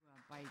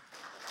right.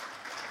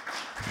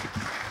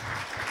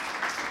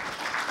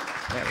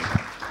 There we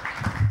go.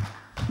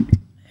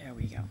 There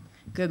we go.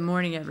 Good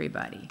morning,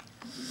 everybody.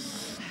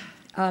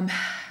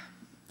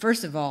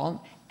 First of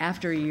all,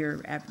 after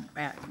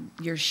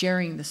your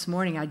sharing this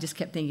morning, I just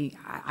kept thinking,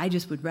 I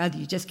just would rather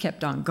you just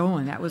kept on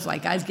going. That was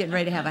like I was getting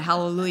ready to have a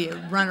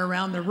hallelujah run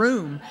around the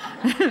room.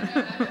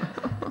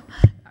 That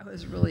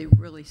was really,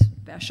 really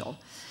special.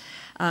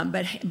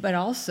 But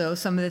also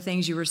some of the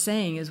things you were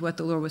saying is what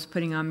the Lord was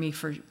putting on me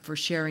for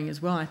sharing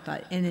as well. I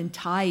thought, and then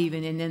Ty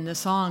even, and then the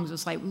songs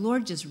was like,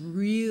 Lord just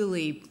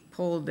really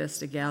pulled this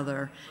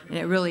together, and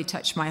it really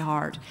touched my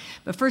heart.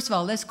 But first of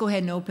all, let's go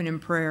ahead and open in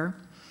prayer.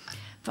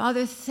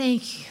 Father,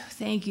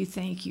 thank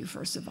you,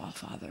 first of all,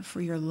 Father, for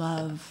your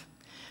love,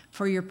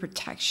 for your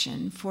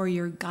protection, for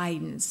your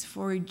guidance,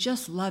 for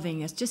just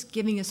loving us, just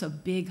giving us a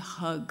big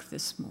hug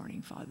this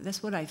morning, Father.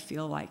 That's what I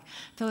feel like.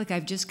 I feel like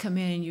I've just come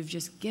in and you've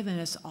just given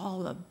us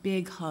all a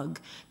big hug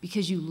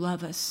because you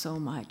love us so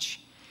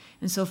much.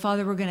 And so,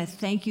 Father, we're going to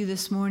thank you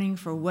this morning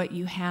for what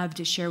you have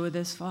to share with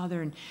us,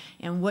 Father,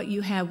 and what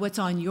you have, what's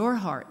on your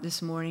heart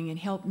this morning, and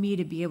help me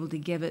to be able to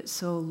give it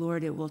so,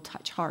 Lord, it will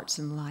touch hearts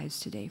and lives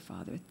today,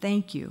 Father.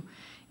 Thank you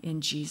in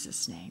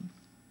Jesus' name.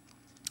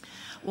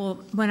 Well,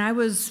 when I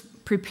was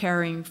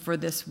preparing for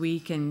this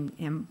week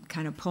and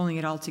kind of pulling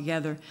it all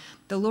together,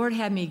 the Lord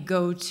had me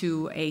go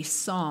to a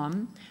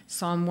Psalm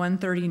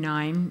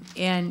 139,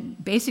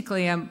 and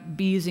basically I'll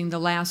be using the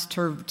last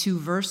two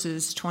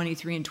verses,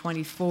 23 and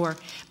 24,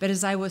 but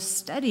as I was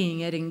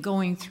studying it and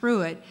going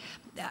through it,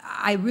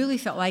 I really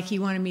felt like he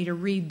wanted me to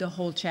read the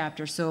whole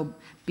chapter, so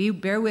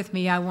bear with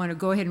me. I want to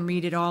go ahead and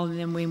read it all, and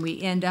then when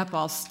we end up,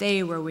 I'll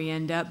stay where we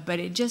end up. But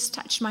it just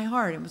touched my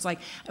heart. It was like,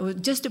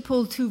 just to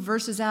pull two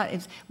verses out.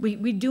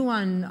 We do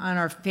on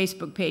our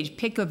Facebook page,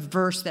 pick a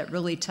verse that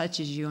really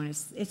touches you, and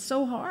it's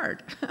so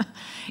hard.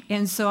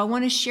 And so I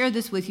want to share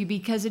this with you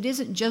because it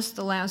isn't just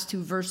the last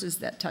two verses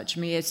that touch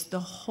me. It's the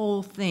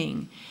whole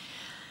thing.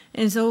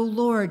 And so,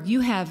 Lord,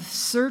 you have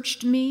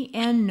searched me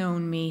and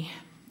known me.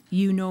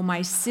 You know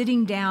my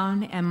sitting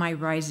down and my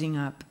rising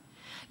up.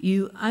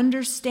 You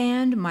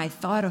understand my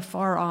thought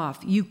afar off.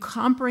 You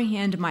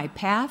comprehend my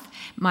path,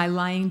 my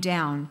lying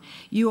down.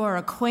 You are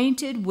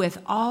acquainted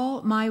with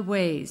all my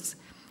ways.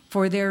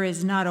 For there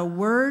is not a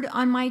word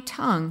on my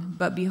tongue,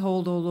 but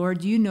behold, O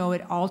Lord, you know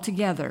it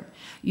altogether.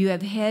 You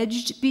have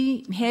hedged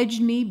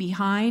me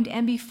behind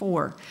and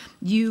before.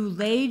 You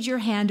laid your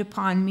hand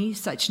upon me.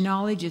 Such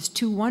knowledge is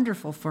too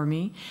wonderful for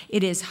me.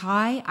 It is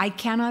high, I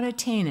cannot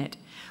attain it.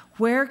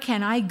 Where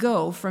can I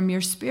go from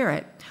your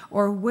spirit?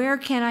 Or where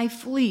can I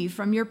flee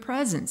from your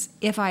presence?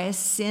 If I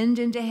ascend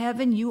into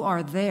heaven, you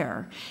are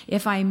there.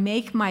 If I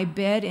make my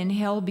bed in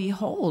hell,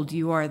 behold,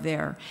 you are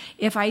there.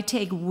 If I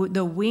take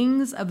the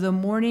wings of the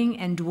morning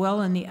and dwell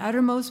in the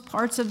uttermost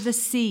parts of the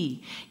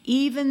sea,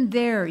 even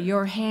there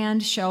your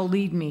hand shall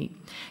lead me.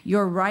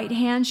 Your right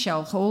hand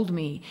shall hold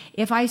me.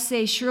 If I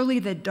say, surely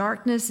the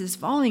darkness is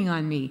falling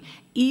on me,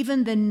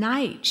 even the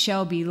night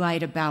shall be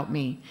light about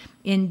me.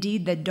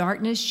 Indeed, the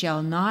darkness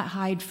shall not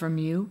hide from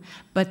you,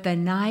 but the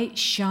night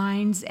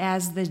shines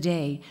as the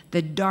day.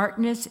 The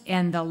darkness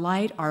and the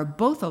light are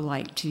both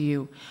alike to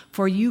you.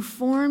 For you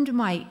formed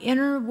my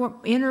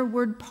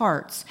inward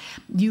parts.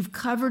 You've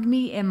covered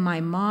me in my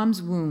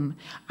mom's womb.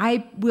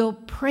 I will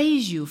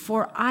praise you,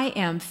 for I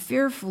am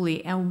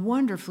fearfully and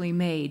wonderfully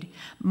made.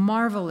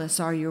 Marvelous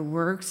are your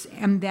works,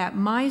 and that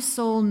my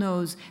soul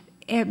knows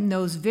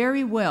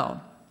very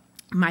well.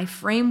 My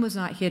frame was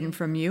not hidden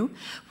from you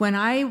when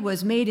I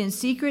was made in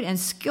secret and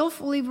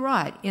skillfully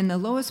wrought in the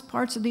lowest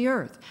parts of the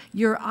earth.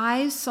 Your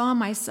eyes saw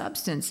my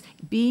substance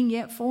being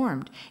yet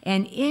formed,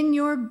 and in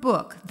your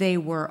book they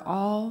were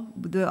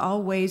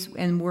always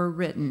and were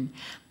written,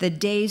 the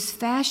days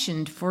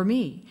fashioned for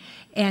me.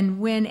 And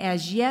when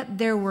as yet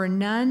there were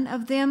none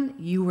of them,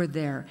 you were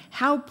there.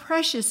 How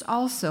precious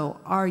also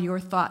are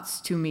your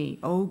thoughts to me,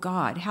 O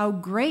God. How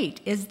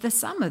great is the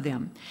sum of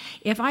them.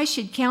 If I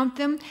should count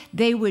them,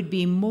 they would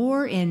be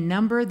more in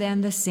number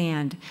than the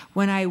sand.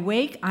 When I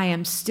wake, I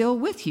am still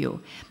with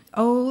you.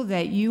 Oh,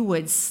 that you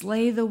would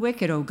slay the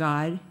wicked, O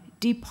God.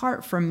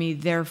 Depart from me,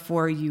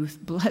 therefore, you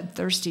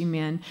bloodthirsty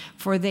men,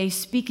 for they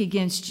speak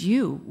against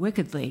you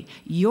wickedly.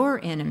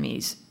 Your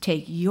enemies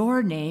take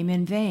your name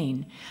in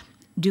vain.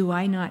 Do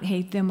I not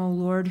hate them, O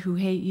Lord, who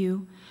hate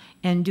you?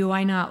 And do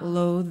I not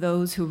loathe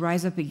those who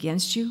rise up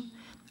against you?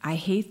 I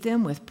hate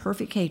them with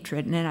perfect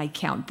hatred, and I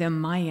count them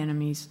my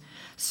enemies.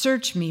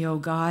 Search me, O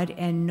God,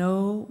 and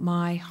know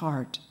my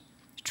heart.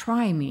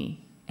 Try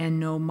me and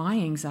know my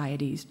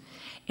anxieties,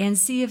 and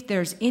see if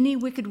there's any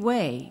wicked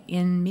way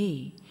in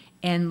me,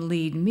 and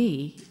lead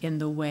me in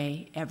the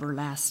way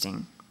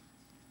everlasting.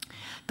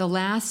 The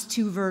last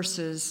two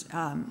verses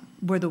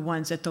were the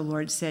ones that the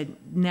Lord said,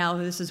 now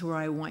this is where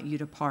I want you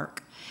to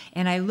park.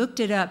 And I looked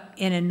it up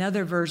in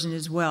another version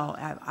as well.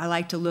 I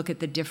like to look at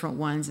the different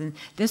ones. And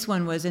this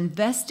one was,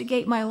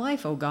 investigate my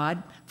life, O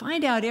God.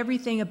 Find out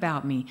everything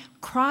about me.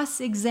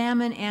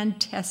 Cross-examine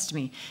and test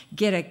me.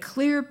 Get a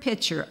clear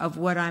picture of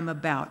what I'm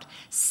about.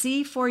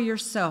 See for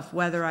yourself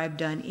whether I've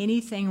done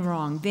anything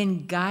wrong.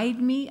 Then guide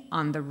me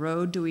on the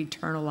road to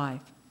eternal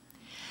life.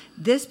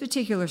 This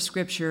particular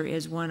scripture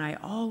is one I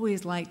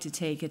always like to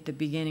take at the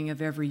beginning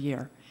of every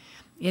year.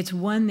 It's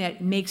one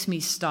that makes me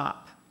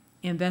stop,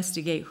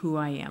 investigate who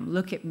I am,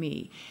 look at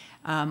me.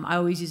 I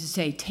always used to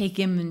say, take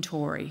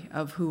inventory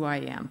of who I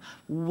am,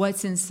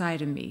 what's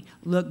inside of me,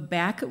 look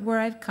back at where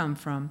I've come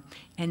from,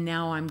 and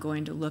now I'm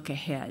going to look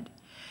ahead.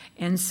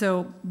 And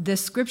so the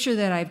scripture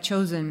that I've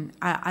chosen,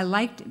 I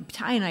liked,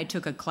 Ty and I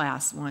took a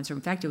class once, or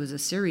in fact, it was a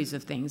series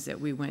of things that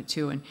we went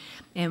to,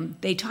 and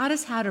they taught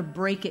us how to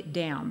break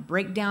down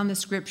the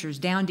scriptures,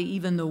 down to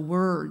even the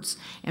words,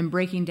 and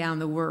breaking down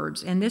the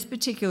words. And this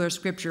particular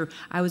scripture,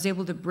 I was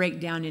able to break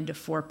down into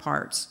 4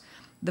 parts.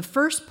 The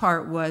first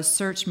part was,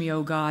 search me,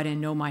 O God, and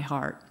know my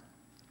heart.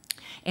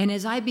 And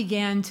as I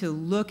began to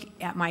look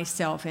at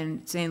myself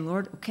and saying,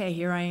 Lord, okay,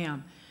 here I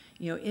am.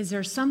 Is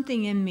there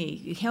something in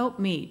me? Help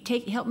me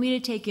to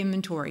take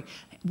inventory.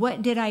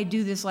 What did I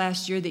do this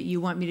last year that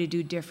you want me to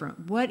do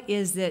different? What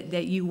is it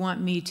that you want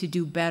me to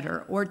do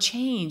better or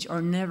change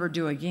or never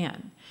do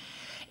again?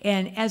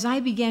 And as I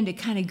began to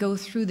kind of go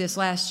through this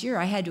last year,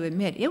 I had to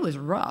admit it was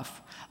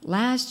rough.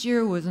 Last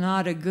year was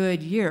not a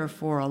good year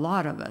for a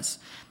lot of us.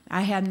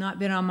 I had not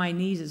been on my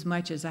knees as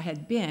much as I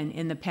had been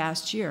in the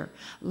past year.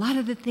 A lot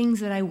of the things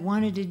that I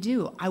wanted to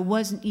do, I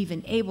wasn't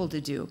even able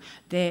to do.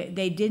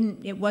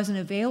 It wasn't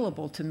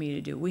available to me to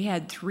do. We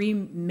had 3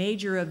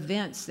 major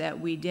events that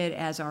we did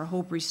as our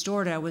Hope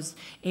Restored. I was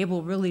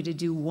able really to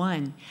do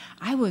 1.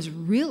 I was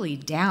really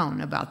down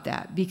about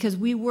that because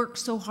we worked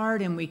so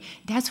hard, and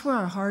that's where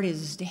our heart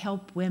is to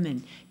help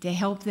women, to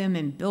help them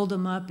and build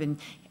them up and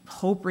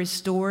Hope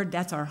Restored,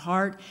 that's our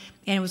heart.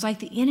 And it was like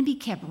the enemy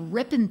kept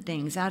ripping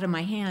things out of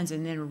my hands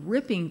and then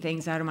ripping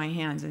things out of my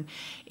hands. And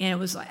it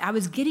was like I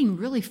was getting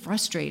really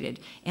frustrated.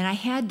 And I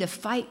had to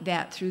fight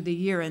that through the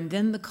year. And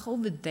then the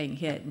COVID thing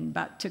hit and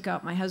about took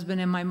out my husband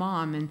and my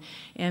mom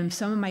and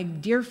some of my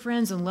dear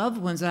friends and loved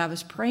ones that I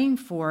was praying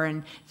for,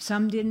 and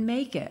some didn't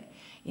make it.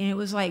 And it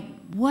was like,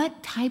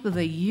 what type of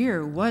a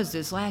year was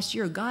this last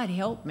year? God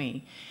help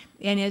me.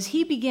 And as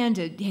he began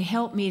to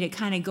help me to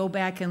kind of go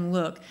back and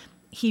look,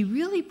 he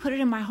really put it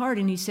in my heart,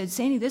 and he said,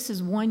 Sandy, this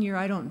is one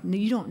year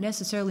you don't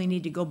necessarily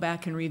need to go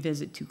back and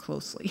revisit too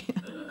closely.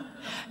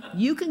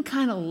 You can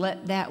kind of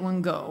let that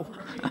one go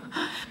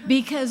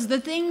because the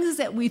things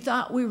that we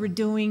thought we were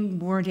doing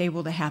weren't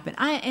able to happen.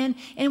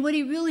 And what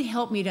he really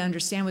helped me to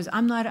understand was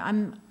I'm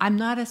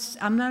not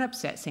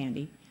upset,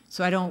 Sandy.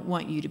 So I don't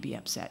want you to be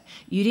upset.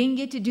 You didn't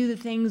get to do the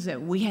things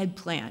that we had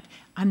planned.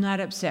 I'm not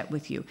upset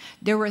with you.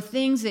 There were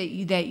things that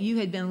you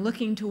had been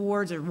looking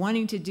towards or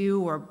wanting to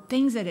do, or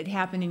things that had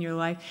happened in your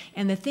life.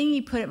 And the thing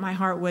he put at my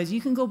heart was,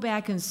 you can go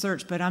back and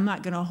search, but I'm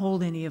not going to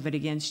hold any of it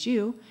against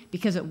you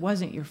because it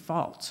wasn't your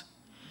fault.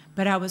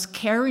 But I was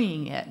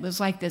carrying it. It was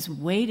like this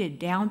weighted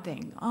down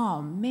thing.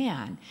 Oh,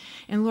 man.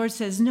 And the Lord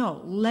says,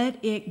 no,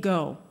 let it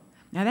go.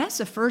 Now, that's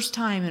the first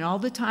time, and all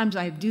the times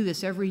I do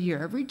this every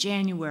year, every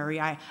January,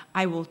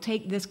 I will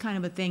take this kind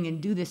of a thing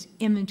and do this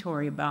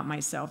inventory about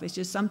myself. It's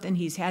just something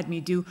he's had me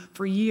do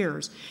for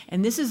years.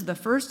 And this is the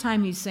first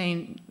time he's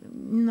saying,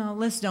 no,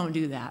 let's don't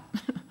do that.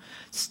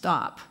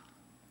 Stop.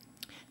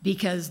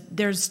 Because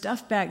there's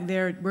stuff back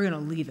there, we're going to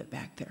leave it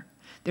back there.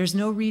 There's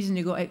no reason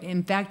to go.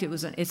 In fact,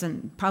 it's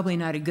probably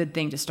not a good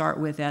thing to start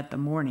with at the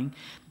morning.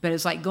 But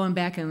it's like going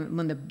back, and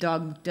when the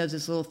dog does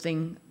this little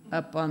thing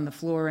up on the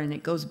floor and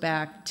it goes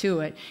back to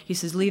it, he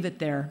says, leave it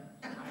there.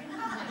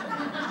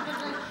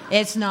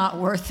 It's not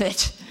worth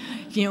it.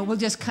 We'll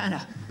just kind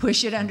of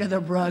push it under the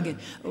rug and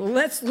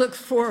let's look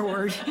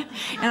forward.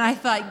 And I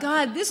thought,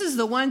 God, this is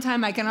the one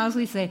time I can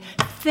honestly say,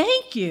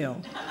 thank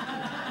you.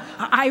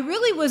 I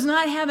really was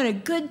not having a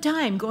good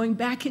time going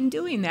back and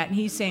doing that. And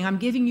he's saying, I'm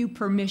giving you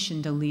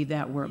permission to leave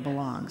that where it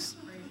belongs.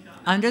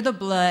 Under the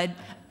blood,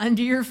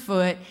 under your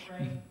foot,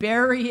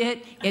 bury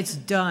it, it's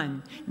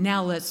done.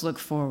 Now let's look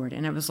forward.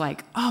 And it was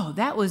like, oh,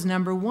 that was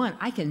number 1.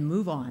 I can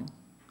move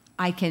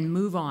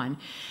on.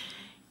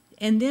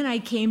 And then I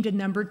came to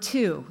number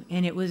 2,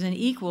 and it was an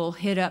equal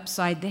hit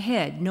upside the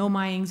head, know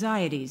my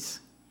anxieties.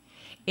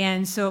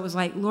 And so it was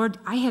like, Lord,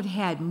 I have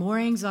had more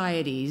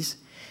anxieties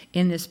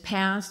in this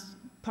past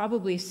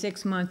probably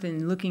 6 months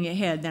and looking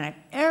ahead than I've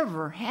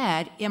ever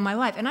had in my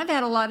life. And I've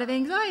had a lot of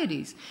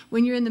anxieties.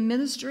 When you're in the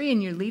ministry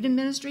and you're leading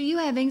ministry, you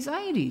have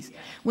anxieties.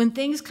 When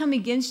things come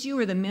against you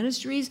or the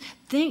ministries,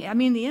 the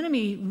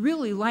enemy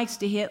really likes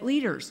to hit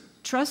leaders.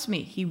 Trust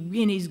me,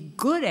 he's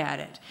good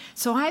at it.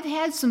 So I've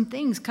had some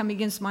things come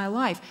against my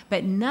life,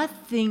 but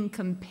nothing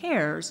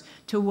compares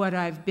to what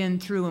I've been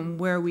through and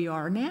where we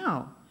are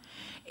now.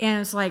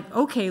 And it's like,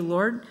 okay,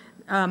 Lord,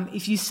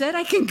 if you said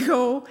I can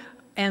go,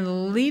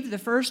 and leave the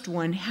first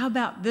one. How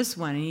about this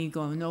one? And he'd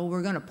go, no,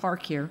 we're going to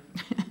park here.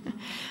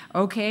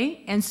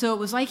 Okay? And so it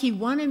was like he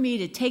wanted me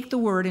to take the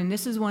word, and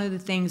this is one of the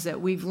things that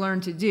we've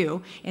learned to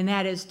do, and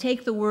that is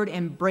take the word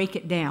and break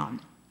it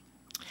down.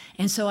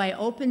 And so I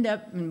opened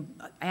up and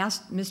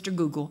asked Mr.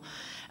 Google,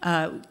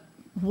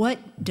 what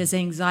does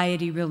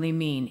anxiety really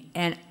mean?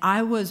 And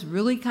I was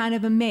really kind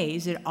of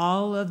amazed at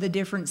all of the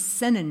different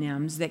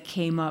synonyms that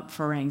came up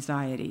for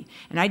anxiety.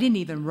 And I didn't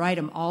even write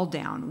them all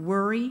down.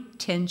 Worry,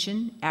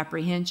 tension,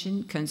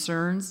 apprehension,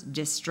 concerns,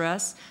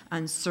 distress,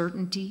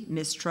 uncertainty,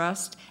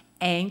 mistrust,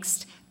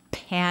 angst,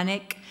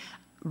 panic,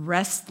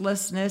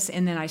 restlessness,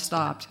 and then I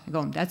stopped. I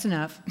go, that's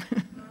enough.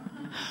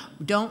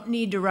 Don't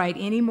need to write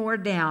any more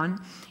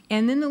down.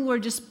 And then the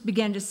Lord just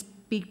began to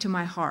speak to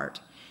my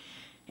heart.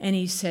 And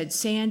he said,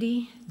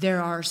 Sandy,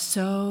 there are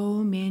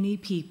so many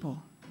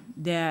people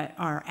that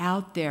are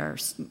out there,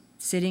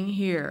 sitting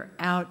here,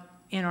 out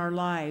in our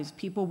lives,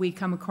 people we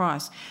come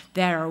across,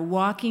 that are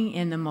walking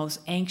in the most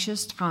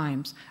anxious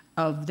times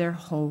of their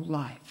whole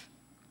life.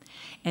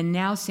 And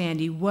now,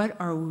 Sandy, what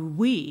are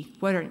we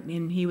going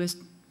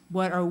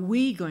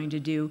to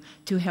do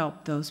to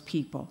help those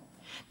people?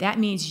 That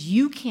means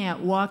you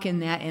can't walk in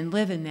that and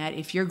live in that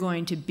if you're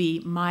going to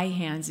be my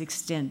hands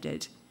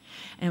extended.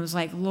 And it was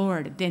like,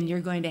 Lord, then you're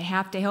going to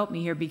have to help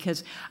me here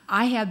because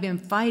I have been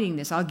fighting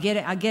this. I'll get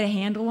a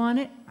handle on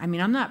it. I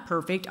mean, I'm not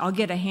perfect. I'll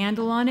get a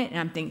handle on it, and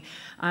I'm thinking,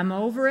 I'm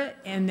over it,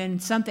 and then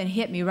something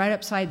hit me right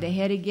upside the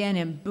head again,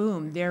 and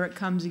boom, there it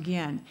comes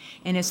again.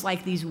 And it's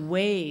like these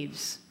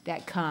waves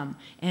that come,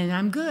 and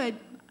I'm good.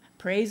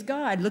 Praise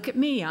God. Look at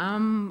me.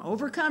 I'm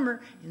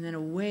overcomer. And then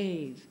a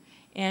wave.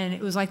 And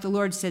it was like the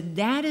Lord said,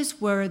 that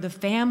is where the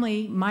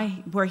family,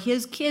 where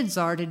his kids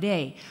are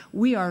today.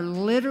 We are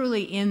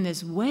literally in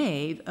this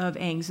wave of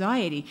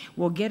anxiety.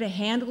 We'll get a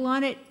handle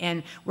on it,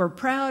 and we're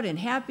proud and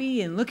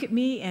happy, and look at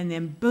me, and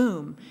then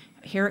boom,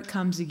 here it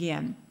comes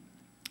again.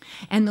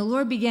 And the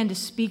Lord began to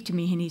speak to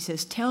me, and he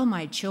says, tell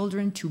my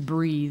children to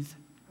breathe.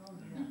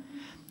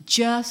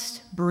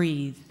 Just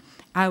breathe.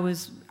 I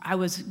was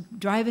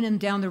driving him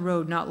down the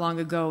road not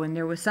long ago, and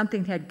there was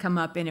something that had come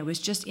up, and it was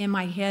just in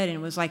my head, and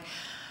it was like,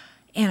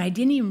 and I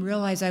didn't even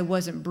realize I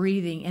wasn't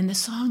breathing, and the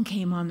song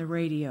came on the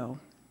radio.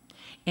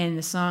 And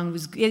the song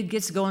it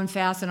gets going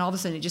fast, and all of a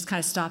sudden it just kind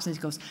of stops, and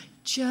it goes,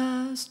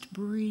 just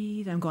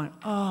breathe. I'm going,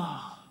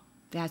 oh,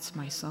 that's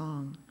my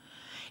song.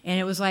 And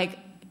it was like,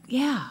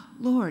 yeah,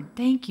 Lord,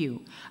 thank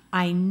you.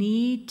 I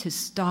need to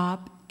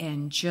stop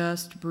and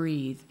just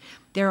breathe.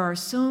 There are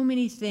so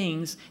many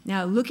things.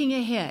 Now, looking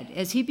ahead,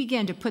 as he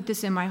began to put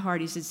this in my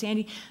heart, he said,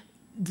 Sandy,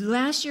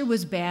 last year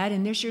was bad,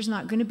 and this year's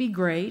not going to be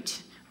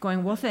great.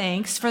 Going, well,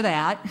 thanks for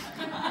that.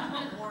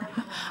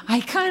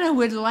 I kind of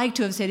would like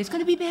to have said, it's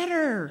going to be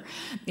better.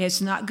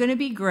 It's not going to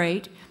be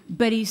great.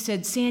 But he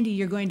said, Sandy,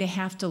 you're going to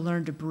have to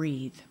learn to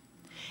breathe.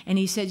 And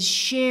he said,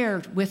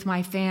 share with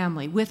my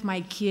family, with my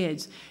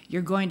kids.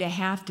 You're going to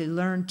have to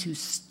learn to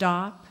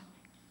stop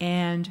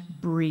and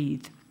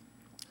breathe.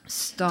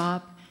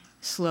 Stop,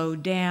 slow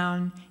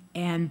down,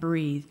 and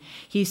breathe.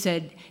 He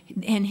said,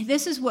 and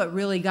this is what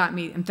really got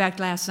me. In fact,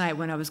 last night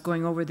when I was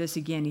going over this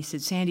again, he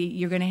said, Sandy,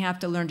 you're going to have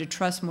to learn to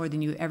trust more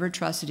than you ever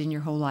trusted in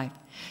your whole life.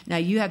 Now,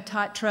 you have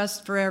taught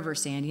trust forever,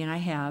 Sandy, and I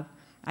have.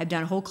 I've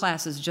done whole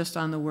classes just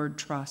on the word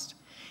trust.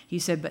 He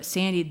said, but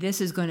Sandy,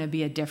 this is going to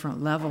be a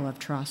different level of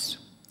trust.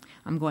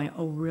 I'm going,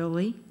 oh,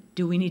 really?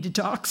 Do we need to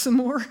talk some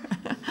more?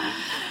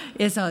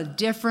 It's a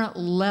different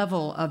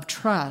level of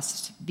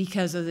trust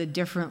because of the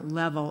different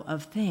level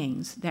of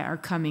things that are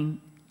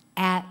coming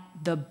at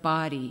the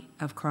body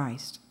of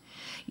Christ.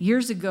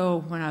 Years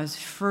ago, when I was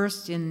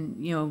first in,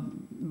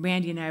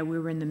 Randy and I, we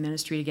were in the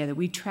ministry together.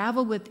 We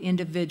traveled with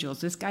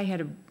individuals. This guy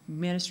had a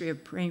ministry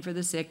of praying for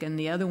the sick, and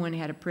the other one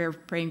had a prayer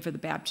of praying for the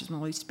baptism of the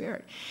Holy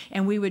Spirit.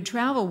 And we would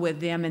travel with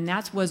them, and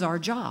that was our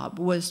job,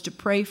 was to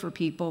pray for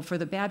people for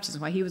the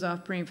baptism. While he was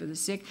off praying for the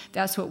sick,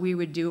 that's what we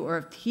would do. Or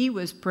if he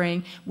was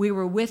praying, we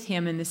were with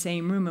him in the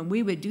same room, and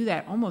we would do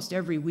that almost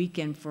every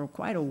weekend for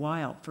quite a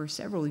while, for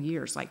several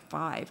years, like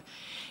 5.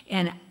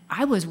 And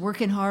I was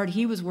working hard,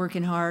 he was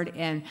working hard,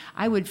 and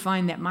I would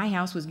find that my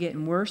house was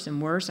getting worse and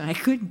worse, and I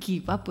couldn't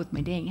keep up with my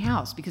dang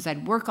house because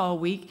I'd work all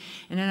week,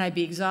 and then I'd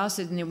be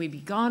exhausted, and then we'd be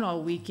gone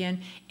all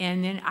weekend,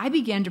 and then I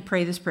began to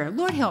pray this prayer,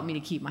 Lord, help me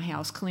to keep my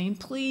house clean,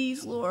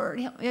 please,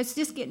 Lord, it's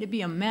just getting to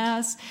be a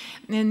mess,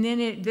 and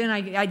then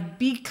I'd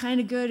be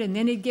kind of good, and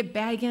then it'd get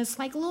bad again. It's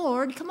like,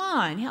 Lord, come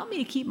on, help me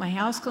to keep my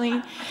house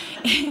clean.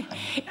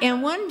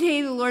 And one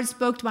day the Lord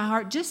spoke to my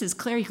heart just as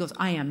clear. He goes,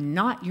 I am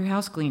not your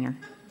house cleaner.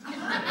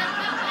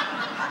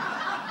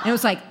 And it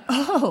was like,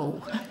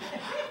 oh,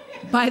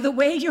 by the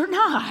way, you're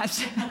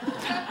not.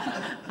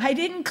 I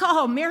didn't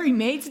call Mary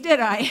Maids,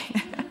 did I?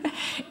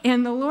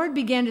 And the Lord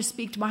began to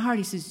speak to my heart.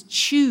 He says,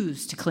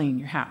 choose to clean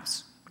your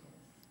house.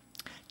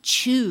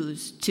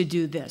 Choose to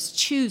do this.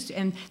 Choose.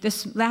 And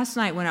this last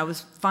night when I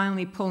was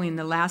finally pulling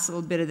the last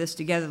little bit of this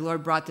together, the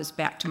Lord brought this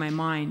back to my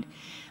mind.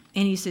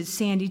 And he said,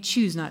 Sandy,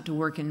 choose not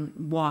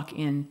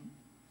to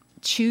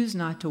choose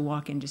not to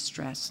walk in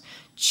distress.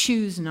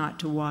 Choose not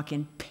to walk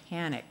in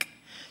panic.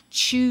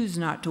 Choose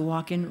not to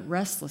walk in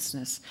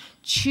restlessness.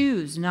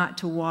 Choose not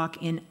to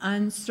walk in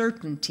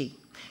uncertainty.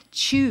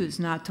 Choose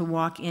not to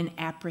walk in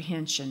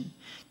apprehension.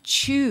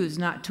 Choose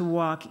not to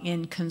walk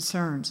in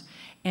concerns.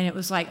 And it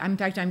was like, in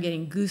fact, I'm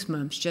getting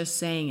goosebumps just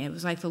saying it. It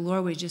was like the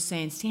Lord was just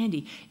saying,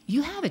 Sandy,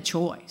 you have a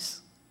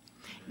choice.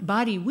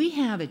 Body, we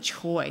have a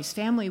choice.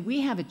 Family,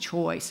 we have a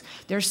choice.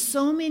 There's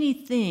so many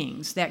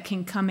things that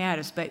can come at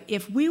us, but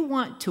if we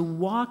want to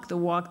walk the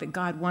walk that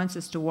God wants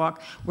us to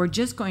walk, we're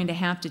just going to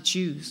have to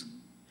choose.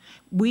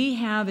 We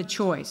have a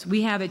choice.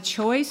 We have a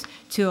choice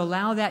to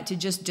allow that to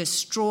just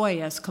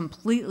destroy us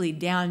completely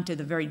down to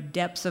the very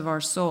depths of our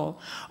soul.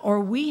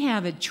 Or we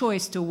have a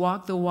choice to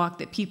walk the walk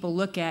that people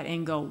look at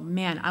and go,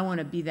 man, I want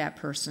to be that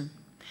person.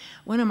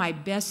 One of my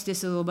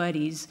bestest little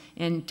buddies,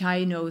 and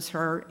Ty knows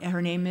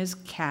her name is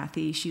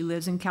Kathy. She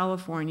lives in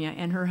California,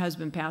 and her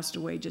husband passed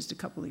away just a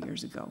couple of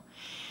years ago.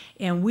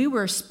 And we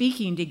were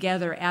speaking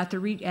together at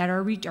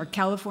our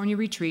California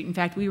retreat. In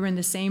fact, we were in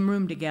the same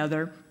room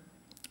together.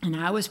 And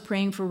I was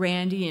praying for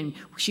Randy, and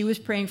she was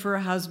praying for her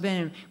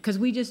husband, because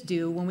we just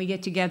do. When we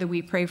get together,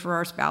 we pray for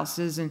our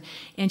spouses. And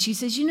she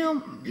says, you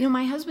know,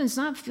 my husband's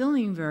not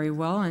feeling very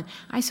well. And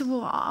I said,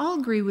 well, I'll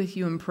agree with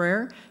you in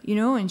prayer,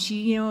 And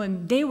she,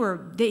 and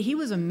he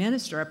was a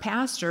minister, a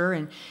pastor,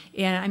 and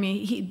I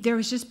mean, there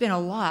was just been a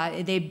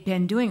lot. They've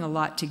been doing a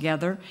lot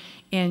together.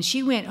 And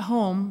she went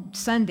home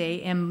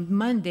Sunday, and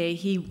Monday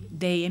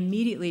they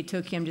immediately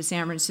took him to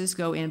San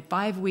Francisco. And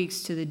 5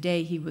 weeks to the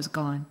day, he was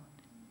gone.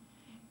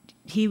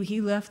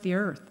 He left the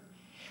earth.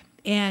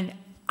 And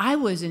I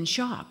was in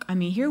shock. I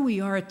mean, here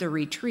we are at the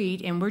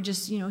retreat, and we're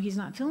just, he's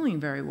not feeling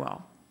very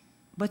well.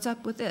 What's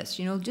up with this?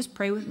 Just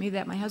pray with me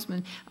that my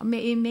husband,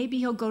 maybe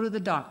he'll go to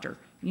the doctor.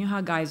 You know how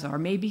guys are.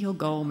 Maybe he'll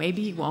go,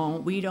 maybe he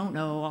won't. We don't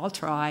know. I'll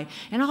try.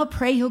 And I'll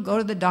pray he'll go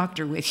to the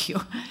doctor with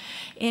you.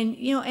 And,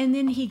 and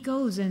then he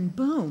goes, and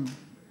boom.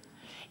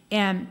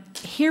 And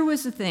here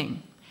was the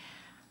thing.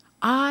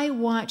 I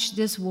watched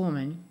this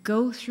woman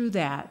go through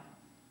that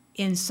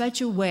in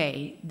such a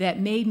way that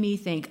made me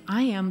think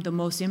I am the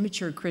most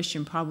immature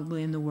Christian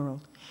probably in the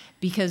world,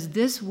 because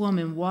this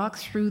woman walked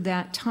through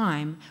that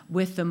time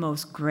with the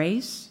most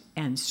grace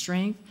and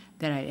strength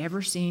that I'd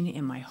ever seen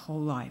in my whole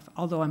life.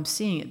 Although I'm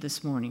seeing it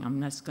this morning, I'm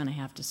just going to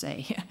have to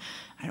say,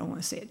 I don't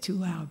want to say it too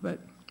loud, but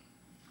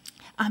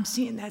I'm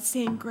seeing that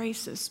same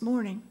grace this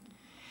morning.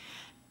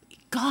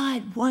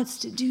 God wants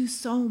to do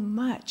so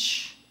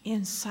much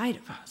inside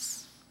of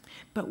us,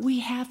 but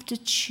we have to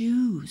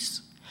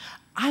choose.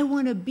 I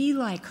want to be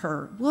like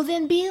her. Well,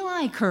 then be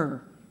like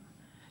her.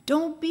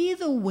 Don't be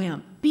the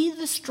wimp. Be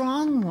the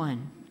strong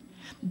one.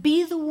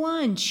 Be the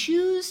one.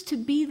 Choose to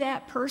be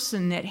that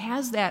person that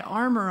has that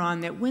armor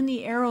on, that when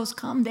the arrows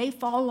come, they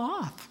fall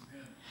off.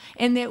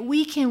 And that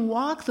we can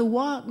walk the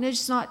walk, and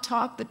just not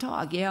talk the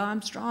talk. Yeah,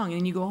 I'm strong.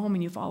 And you go home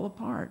and you fall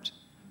apart.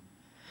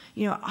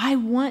 I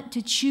want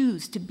to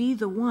choose to be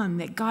the one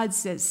that God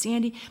says,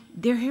 Sandy,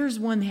 here's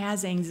one that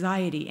has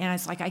anxiety. And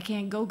it's like, I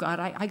can't go, God.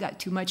 I got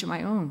too much of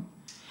my own.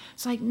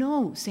 It's like,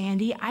 no,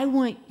 Sandy,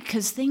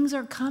 because things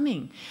are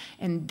coming.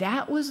 And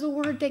that was the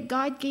word that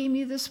God gave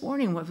me this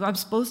morning, what I'm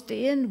supposed to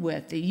end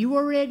with, that you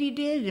already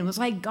did. It was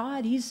like,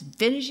 God, he's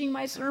finishing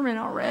my sermon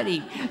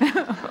already.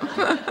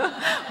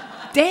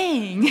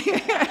 Dang.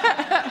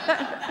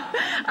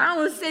 I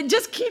almost said,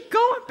 just keep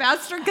going,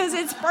 Pastor, because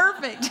it's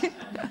perfect.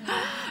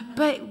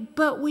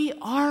 But we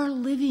are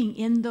living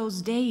in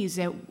those days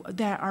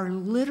that are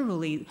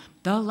literally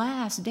the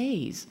last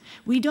days.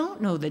 We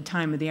don't know the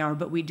time of the hour,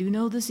 but we do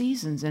know the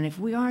seasons. And if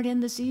we aren't in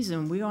the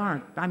season, we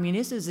aren't. I mean,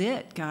 this is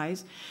it,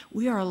 guys.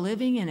 We are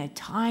living in a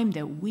time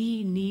that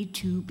we need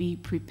to be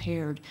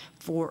prepared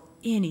for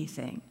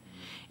anything.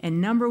 And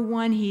number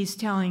one, he's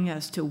telling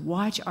us to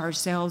watch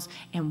ourselves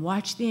and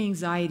watch the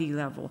anxiety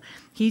level.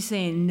 He's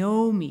saying,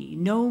 know me,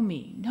 know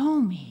me, know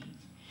me.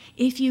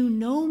 If you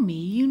know me,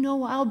 you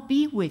know I'll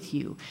be with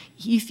you.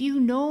 If you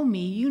know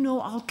me, you know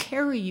I'll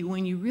carry you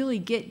when you really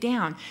get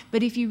down.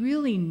 But if you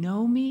really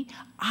know me,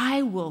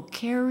 I will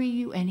carry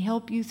you and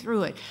help you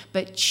through it.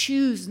 But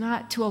choose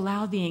not to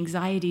allow the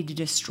anxiety to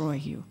destroy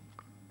you.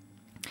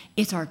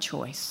 It's our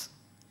choice.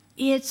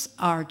 It's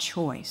our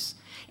choice.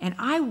 And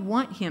I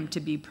want him to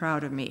be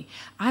proud of me.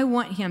 I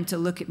want him to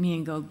look at me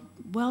and go,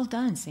 well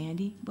done,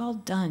 Sandy. Well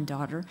done,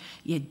 daughter.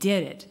 You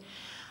did it.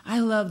 I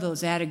love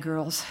those atta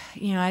girls.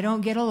 I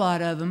don't get a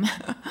lot of them,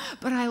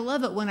 but I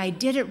love it when I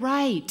did it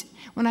right.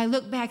 When I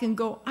look back and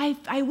go,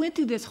 I went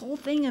through this whole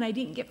thing and I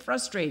didn't get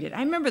frustrated. I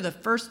remember the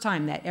first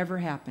time that ever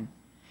happened,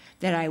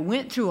 that I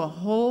went through a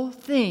whole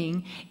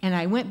thing and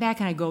I went back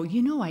and I go,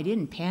 I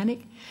didn't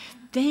panic.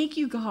 Thank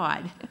you,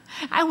 God.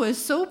 I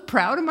was so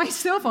proud of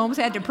myself, I almost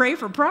had to pray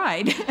for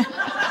pride.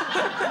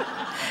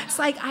 It's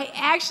like I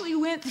actually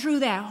went through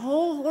that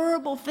whole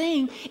horrible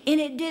thing, and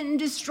it didn't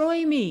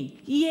destroy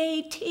me.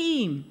 Yay,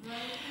 team.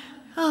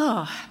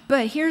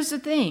 But here's the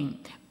thing.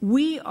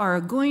 We are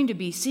going to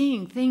be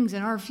seeing things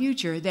in our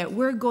future that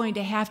we're going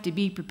to have to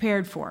be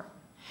prepared for.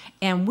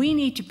 And we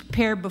need to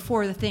prepare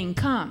before the thing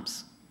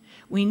comes.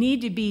 We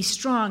need to be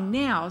strong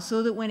now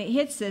so that when it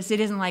hits us, it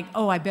isn't like,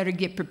 I better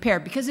get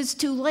prepared, because it's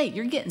too late.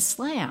 You're getting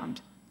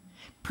slammed.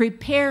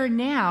 Prepare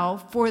now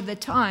for the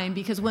time,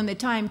 because when the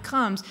time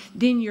comes,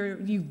 then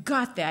you've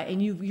got that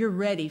and you're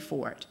ready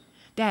for it.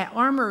 That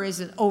armor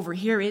isn't over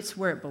here, it's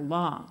where it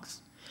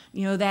belongs.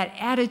 You know, that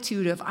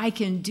attitude of I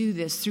can do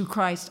this through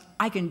Christ.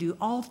 I can do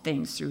all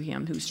things through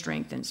him who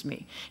strengthens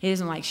me. It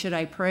isn't like, should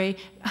I pray?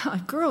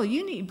 Girl,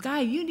 you need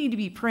to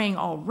be praying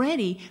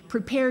already,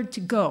 prepared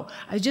to go.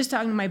 I was just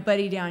talking to my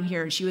buddy down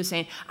here, and she was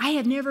saying, I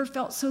have never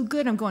felt so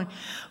good. I'm going,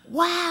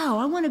 wow,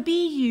 I want to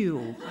be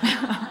you.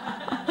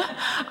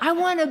 I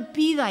want to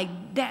be like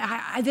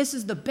that. This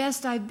is the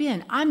best I've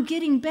been. I'm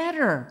getting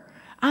better.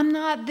 I'm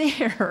not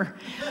there.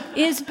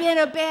 It's been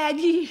a bad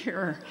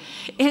year.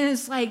 And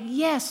it's like,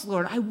 yes,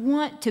 Lord, I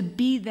want to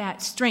be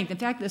that strength. In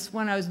fact,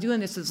 when I was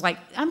doing this, it's like,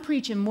 I'm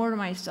preaching more to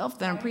myself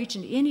than I'm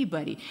preaching to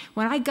anybody.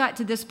 When I got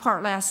to this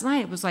part last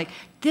night, it was like,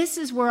 this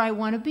is where I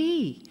want to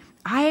be.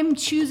 I am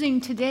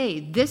choosing today,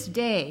 this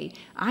day,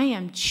 I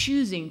am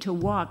choosing to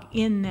walk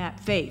in that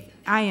faith.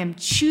 I am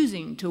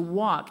choosing to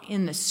walk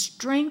in the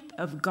strength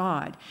of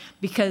God,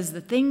 because the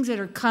things that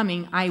are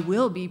coming, I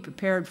will be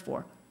prepared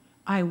for.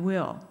 I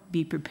will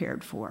be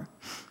prepared for.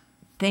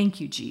 Thank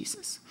you,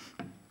 Jesus.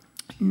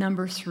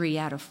 Number 3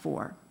 out of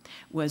 4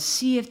 was,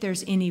 see if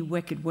there's any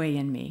wicked way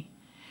in me.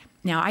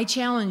 Now, I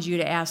challenge you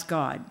to ask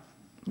God,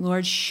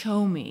 Lord,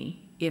 show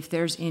me if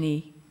there's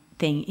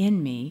anything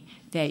in me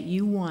that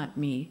you want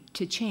me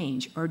to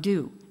change or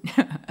do.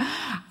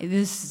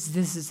 This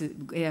is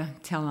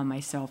telling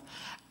myself.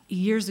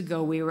 Years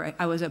ago,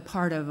 I was a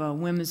part of a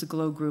women's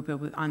glow group. It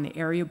was on the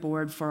area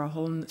board for a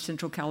whole North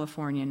Central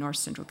California.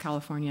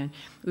 And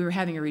we were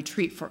having a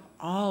retreat for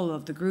all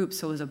of the groups,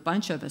 so it was a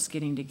bunch of us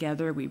getting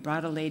together. We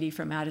brought a lady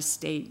from out of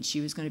state, and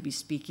she was going to be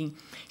speaking.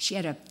 She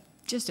had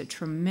just a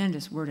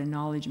tremendous word of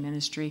knowledge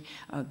ministry,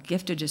 a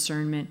gift of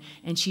discernment,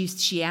 and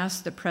she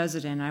asked the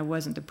president. I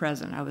wasn't the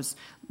president. I was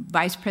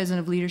vice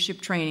president of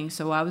leadership training,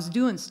 so I was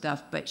doing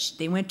stuff, but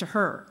they went to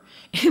her.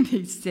 And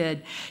they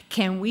said,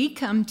 can we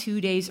come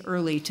 2 days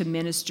early to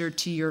minister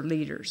to your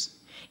leaders?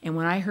 And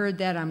when I heard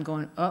that, I'm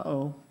going,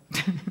 uh-oh,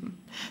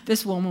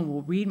 this woman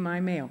will read my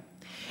mail.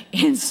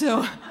 And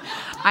so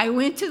I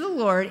went to the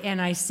Lord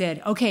and I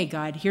said, okay,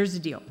 God, here's the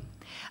deal.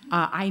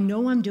 I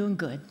know I'm doing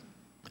good.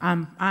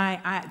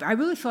 I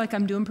really feel like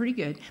I'm doing pretty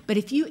good. But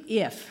if you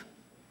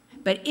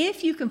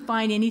can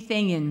find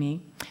anything in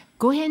me,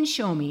 go ahead and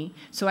show me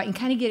so I can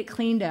kind of get it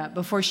cleaned up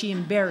before she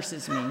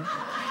embarrasses me.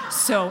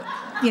 So,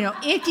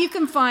 if you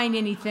can find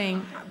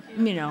anything,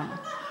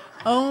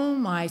 oh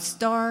my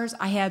stars,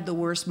 I had the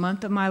worst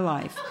month of my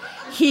life.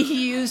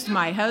 He used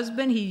my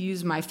husband, he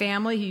used my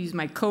family, he used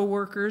my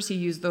coworkers, he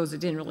used those that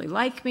didn't really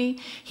like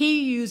me.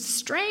 He used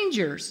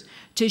strangers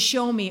to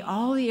show me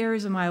all the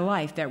areas of my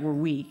life that were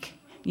weak.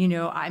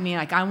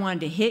 I wanted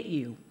to hit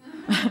you.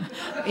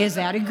 Is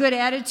that a good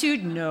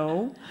attitude?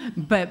 No.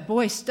 But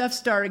boy, stuff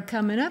started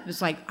coming up.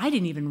 It's like, I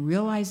didn't even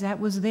realize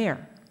that was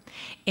there.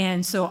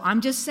 And so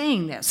I'm just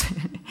saying this.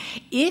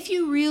 If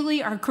you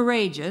really are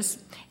courageous,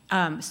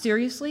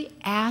 seriously,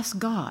 ask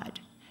God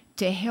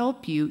to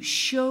help you,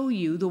 show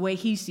you the way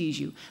he sees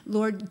you.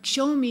 Lord,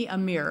 show me a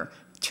mirror.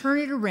 Turn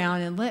it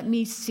around and let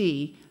me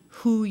see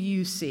who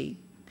you see.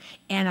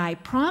 And I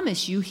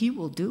promise you, he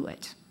will do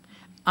it.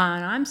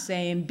 And I'm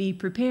saying be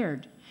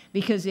prepared.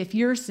 Because if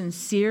you're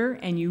sincere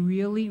and you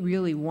really,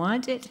 really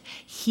want it,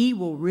 he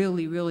will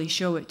really, really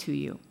show it to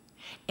you.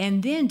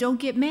 And then don't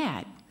get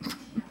mad.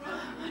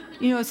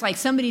 It's like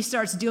somebody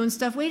starts doing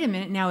stuff. Wait a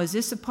minute, now is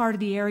this a part of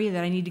the area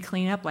that I need to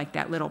clean up? Like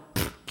that little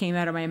came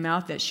out of my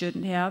mouth that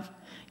shouldn't have,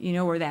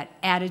 or that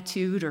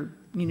attitude, or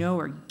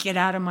get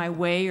out of my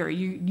way, or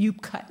you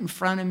cut in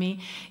front of me,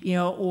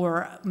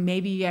 or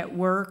maybe at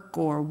work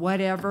or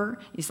whatever.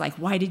 It's like,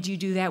 why did you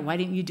do that? Why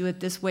didn't you do it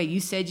this way? You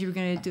said you were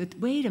going to do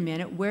it. Wait a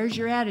minute, where's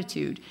your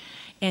attitude?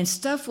 And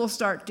stuff will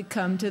start to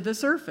come to the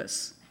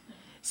surface.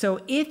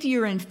 So if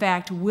you're in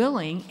fact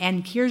willing,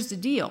 and here's the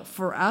deal,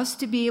 for us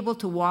to be able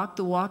to walk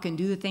the walk and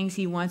do the things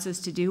he wants us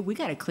to do, we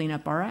got to clean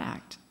up our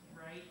act.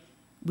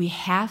 We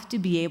have to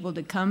be able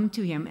to come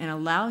to him and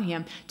allow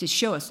him to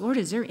show us, Lord,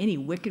 is there any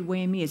wicked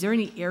way in me? Is there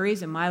any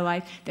areas in my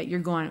life that you're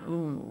going,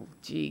 oh,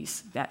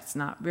 geez, that's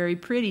not very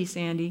pretty,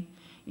 Sandy.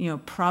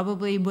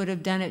 Probably would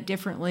have done it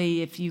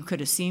differently if you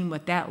could have seen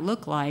what that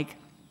looked like.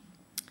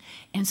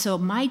 And so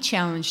my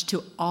challenge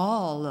to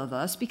all of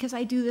us, because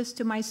I do this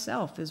to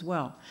myself as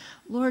well,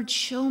 Lord,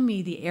 show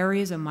me the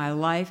areas of my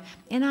life.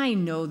 And I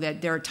know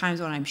that there are times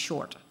when I'm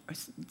short, or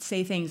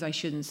say things I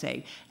shouldn't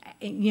say.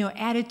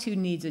 Attitude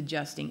needs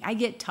adjusting. I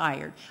get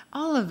tired.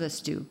 All of us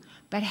do.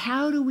 But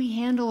how do we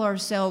handle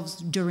ourselves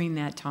during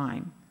that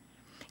time?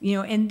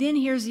 And then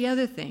here's the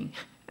other thing.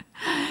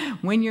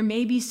 When you're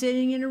maybe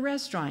sitting in a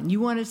restaurant, you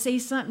want to say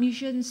something you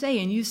shouldn't say,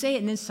 and you say it,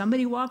 and then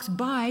somebody walks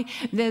by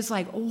that's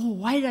like, oh,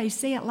 why did I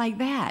say it like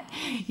that?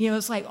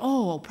 It's like,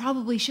 oh,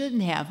 probably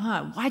shouldn't have,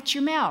 huh? Watch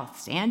your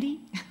mouth, Sandy.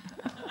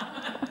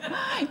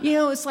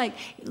 It's like,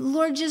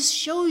 Lord just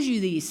shows you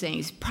these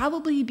things.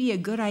 Probably be a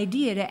good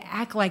idea to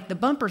act like the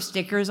bumper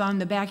stickers on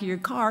the back of your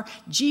car.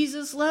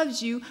 Jesus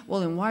loves you.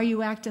 Well, then why are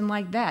you acting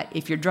like that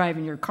if you're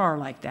driving your car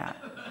like that?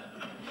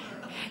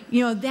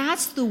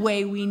 That's the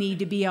way we need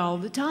to be all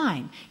the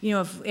time.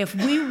 If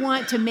we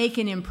want to make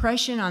an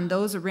impression on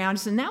those around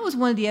us, and that was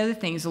one of the other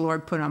things the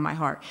Lord put on my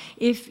heart.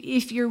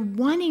 If you're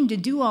wanting to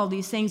do all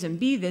these things and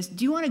be this,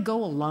 do you want to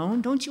go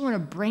alone? Don't you want to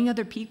bring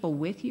other people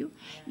with you?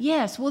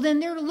 Yes, well then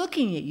they're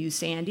looking at you,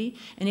 Sandy.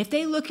 And if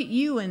they look at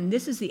you and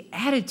this is the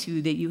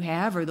attitude that you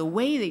have, or the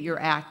way that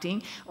you're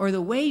acting, or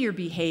the way you're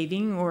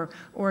behaving,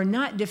 or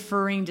not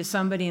deferring to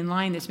somebody in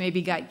line that's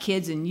maybe got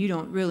kids and you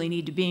don't really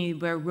need to be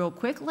anywhere real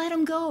quick, let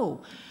them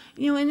go.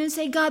 And then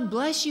say, God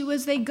bless you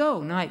as they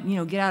go. Not,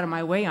 get out of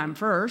my way, I'm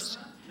first.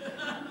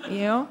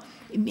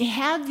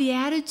 Have the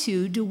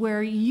attitude to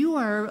where you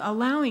are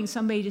allowing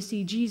somebody to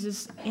see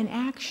Jesus in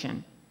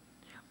action.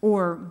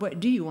 Or what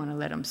do you want to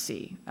let them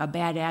see? A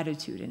bad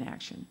attitude in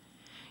action.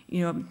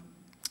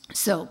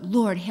 So,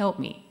 Lord, help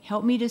me.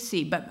 Help me to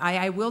see. But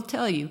I will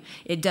tell you,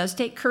 it does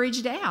take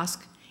courage to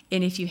ask.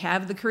 And if you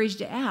have the courage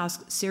to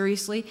ask,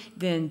 seriously,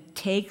 then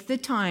take the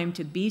time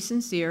to be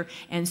sincere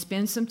and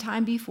spend some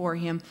time before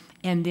Him,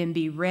 and then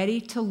be ready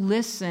to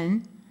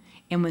listen.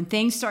 And when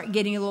things start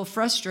getting a little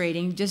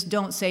frustrating, just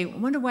don't say, I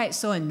wonder why it's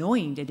so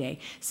annoying today.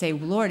 Say,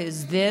 Lord,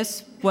 is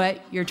this what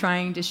you're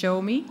trying to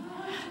show me?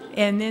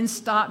 And then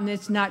stop, and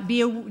it's not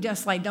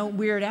just like, don't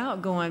weird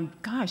out going,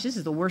 gosh, this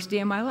is the worst day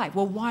of my life.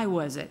 Well, why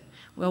was it?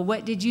 Well,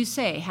 what did you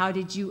say? How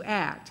did you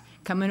act?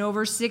 Coming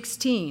over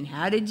 16,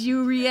 how did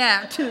you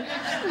react to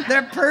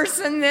the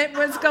person that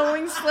was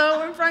going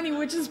slow in front of you,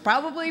 which is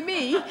probably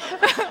me?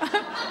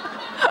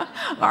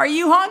 Are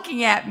you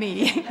honking at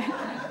me?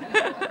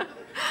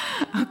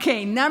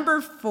 Okay,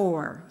 number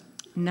four,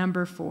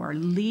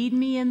 lead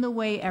me in the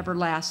way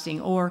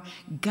everlasting, or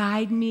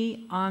guide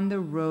me on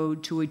the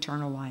road to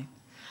eternal life.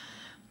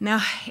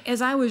 Now,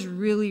 as I was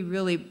really,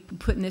 really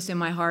putting this in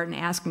my heart and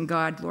asking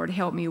God, Lord,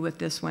 help me with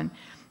this one,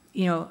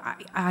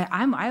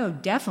 I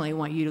definitely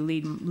want you to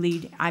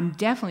lead. I'm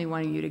definitely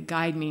wanting you to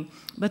guide me.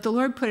 But the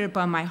Lord put it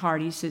upon my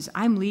heart. He says,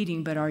 I'm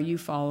leading, but are you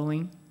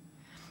following?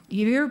 Have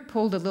you ever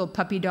pulled a little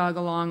puppy dog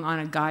along on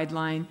a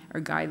guideline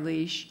or guide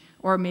leash?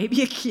 Or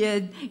maybe a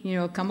kid,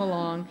 come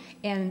along,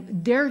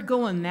 and they're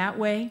going that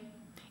way.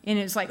 And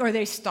it's like, or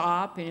they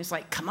stop, and it's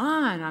like, come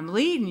on, I'm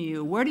leading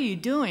you. What are you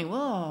doing?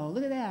 Whoa,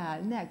 look at that.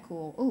 Isn't that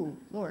cool? Oh,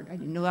 Lord, I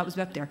didn't know that was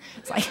up there.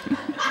 It's like,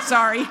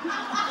 sorry.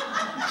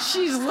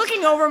 She's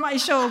looking over my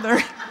shoulder.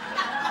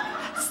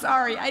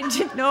 Sorry, I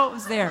didn't know it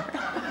was there.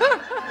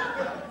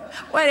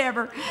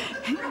 Whatever.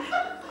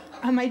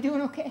 Am I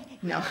doing okay?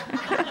 No.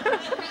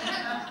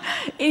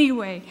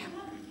 Anyway,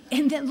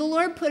 and then the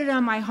Lord put it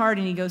on my heart,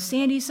 and He goes,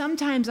 Sandy,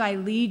 sometimes I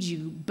lead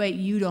you, but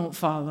you don't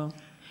follow.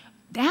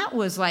 That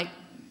was like,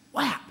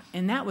 wow,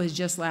 and that was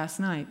just last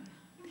night.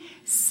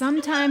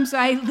 Sometimes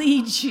I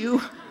lead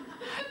you,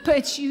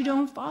 but you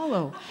don't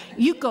follow.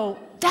 You go,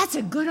 that's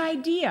a good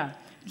idea.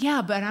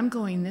 Yeah, but I'm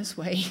going this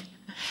way.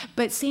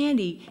 But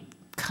Sandy,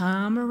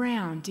 come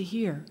around to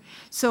here.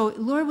 So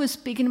Lord was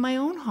speaking to my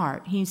own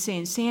heart. He's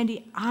saying,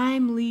 Sandy,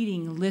 I'm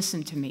leading,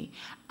 listen to me.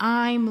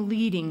 I'm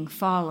leading,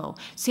 follow.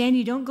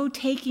 Sandy, don't go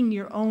taking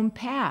your own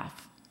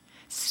path.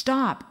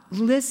 Stop,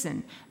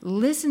 listen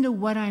to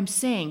what I'm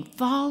saying.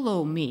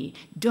 Follow me.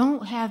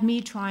 Don't have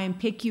me try and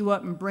pick you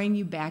up and bring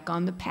you back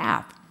on the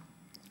path.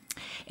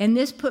 And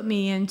this put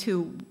me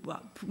into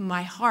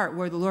my heart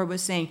where the Lord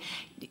was saying,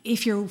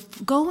 if you're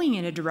going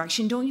in a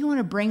direction, don't you want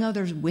to bring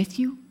others with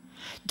you?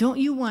 Don't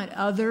you want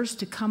others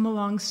to come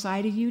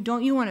alongside of you?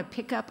 Don't you want to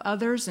pick up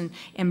others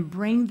and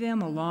bring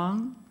them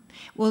along?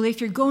 Well,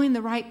 if you're going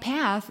the right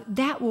path,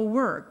 that will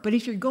work. But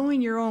if you're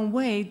going your own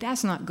way,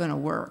 that's not going to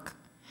work.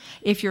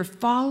 If you're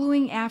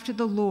following after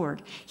the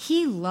Lord,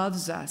 He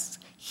loves us.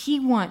 He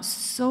wants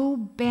so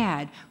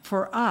bad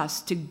for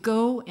us to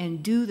go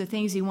and do the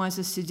things He wants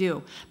us to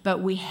do.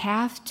 But we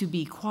have to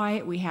be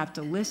quiet. We have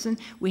to listen.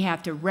 We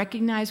have to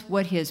recognize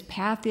what His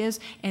path is,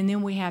 and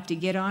then we have to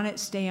get on it,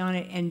 stay on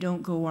it, and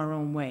don't go our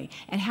own way.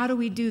 And how do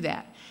we do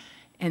that?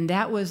 And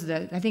that was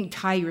I think,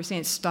 Ty, you were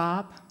saying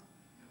stop.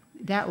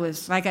 That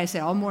was, like I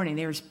said, all morning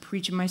they were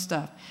preaching my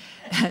stuff.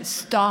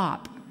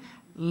 Stop.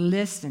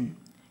 Listen.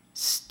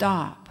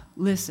 Stop.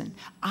 Listen.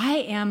 I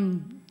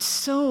am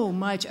so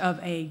much of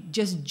a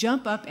just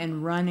jump up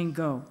and run and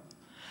go.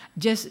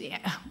 Just,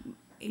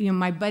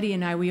 my buddy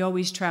and I, we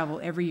always travel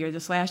every year.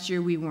 This last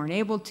year we weren't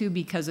able to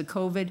because of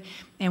COVID,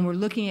 and we're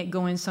looking at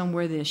going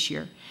somewhere this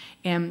year.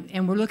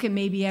 And we're looking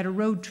maybe at a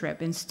road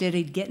trip instead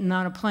of getting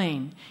on a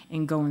plane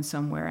and going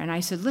somewhere. And I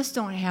said, let's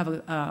don't have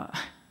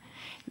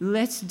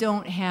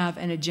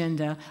an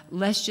agenda.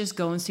 Let's just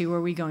go and see where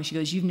we go. And she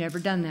goes, you've never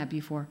done that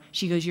before.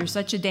 She goes, you're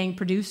such a dang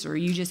producer.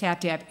 You just have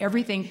to have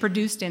everything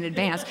produced in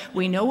advance.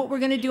 We know what we're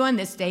going to do on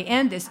this day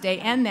and that day,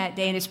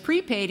 and it's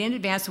prepaid in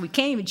advance, so we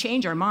can't even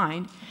change our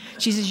mind.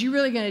 She says, you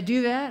really going to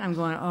do that? I'm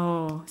going,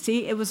 oh.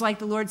 See, it was like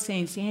the Lord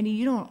saying, Sandy,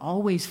 you don't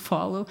always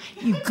follow.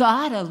 You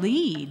got to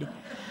lead.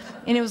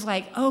 And it was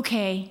like,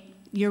 okay,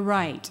 you're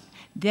right.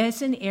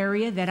 That's an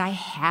area that I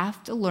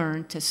have to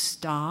learn to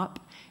stop,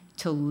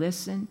 to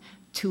listen,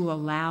 to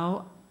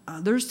allow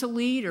others to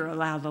lead or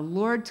allow the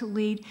Lord to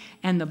lead.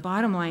 And the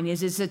bottom line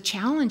is, it's a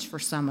challenge for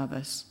some of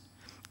us.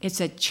 It's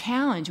a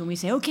challenge when we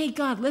say, okay,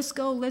 God, let's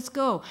go, let's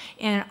go.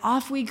 And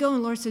off we go. And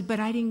the Lord said, but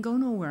I didn't go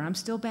nowhere. I'm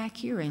still back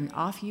here. And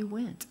off you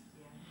went.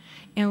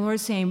 And the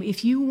Lord's saying,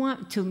 if you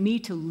want me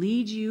to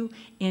lead you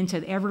into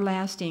the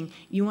everlasting,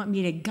 you want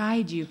me to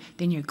guide you,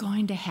 then you're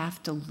going to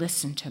have to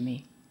listen to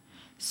me.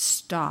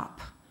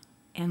 Stop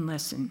and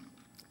listen.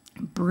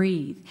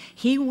 Breathe.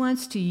 He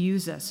wants to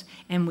use us,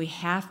 and we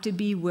have to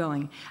be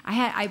willing.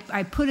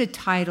 I put a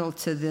title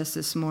to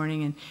this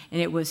morning,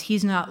 and it was,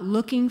 He's not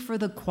looking for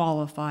the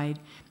qualified,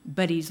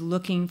 but He's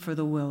looking for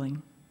the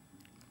willing.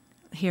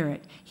 Hear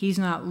it. He's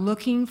not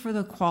looking for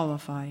the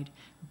qualified,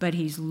 but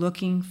He's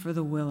looking for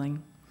the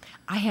willing.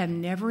 I have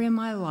never in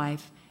my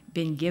life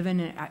been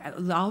given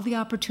all the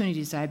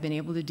opportunities I've been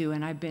able to do,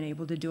 and I've been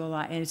able to do a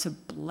lot, and it's a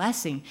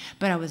blessing,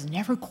 but I was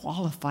never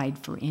qualified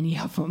for any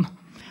of them.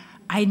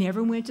 I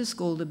never went to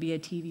school to be a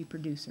TV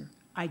producer.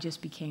 I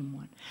just became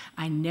one.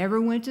 I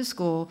never went to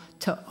school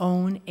to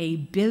own a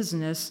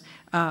business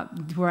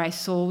where I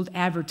sold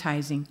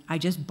advertising. I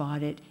just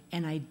bought it,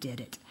 and I did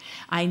it.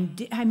 I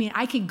mean,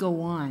 I could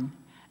go on.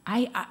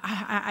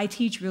 I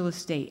teach real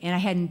estate, and I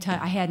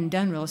hadn't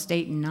done real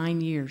estate in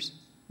 9 years.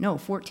 No,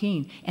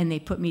 14, and they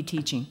put me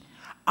teaching.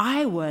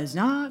 I was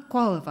not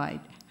qualified,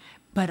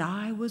 but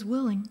I was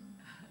willing.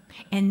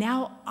 And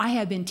now I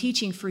have been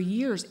teaching for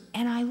years,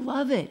 and I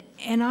love it,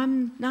 and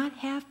I'm not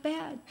half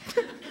bad.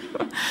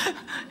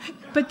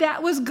 But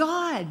that was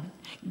God.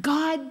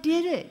 God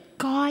did it.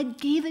 God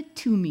gave it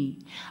to me.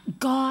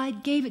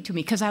 God gave it to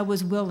me because I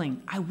was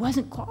willing. I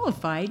wasn't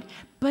qualified,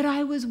 but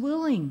I was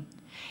willing.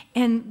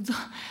 And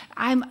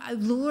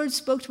the Lord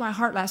spoke to my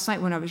heart last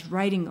night when I was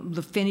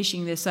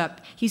finishing this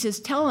up. He says,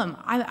 tell him,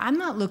 I'm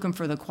not looking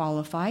for the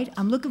qualified.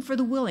 I'm looking for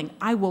the willing.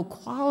 I will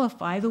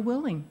qualify the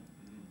willing.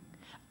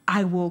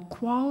 I will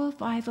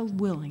qualify the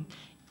willing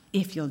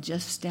if you'll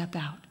just step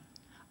out.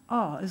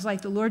 Oh, it's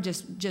like the Lord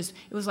just it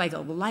was like a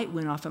light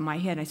went off in my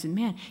head. I said,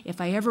 man, if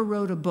I ever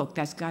wrote a book,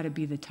 that's got to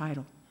be the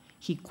title.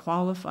 He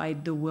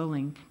qualified the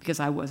willing because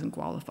I wasn't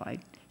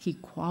qualified. He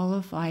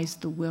qualifies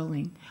the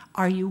willing.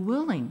 Are you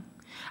willing?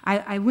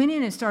 I went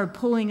in and started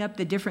pulling up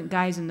the different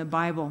guys in the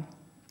Bible,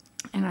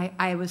 and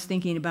I was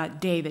thinking about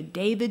David.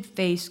 David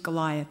faced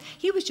Goliath.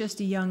 He was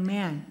just a young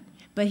man,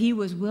 but he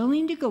was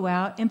willing to go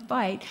out and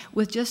fight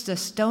with just a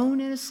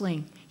stone and a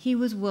sling. He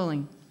was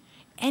willing,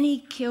 and he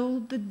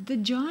killed the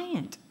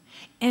giant.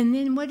 And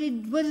then what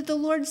did the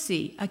Lord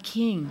see? A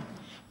king,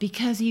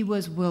 because he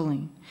was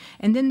willing.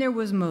 And then there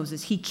was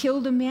Moses. He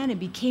killed a man and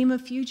became a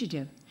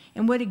fugitive.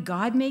 And what did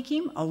God make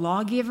him? A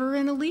lawgiver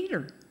and a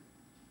leader.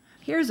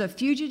 Here's a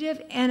fugitive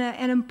and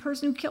a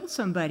person who killed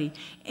somebody.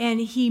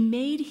 And he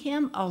made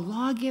him a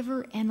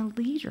lawgiver and a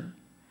leader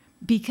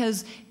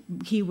because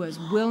he was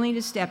willing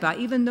to step out,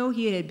 even though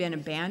he had been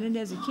abandoned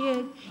as a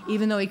kid,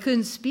 even though he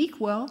couldn't speak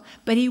well,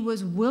 but he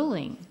was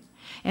willing.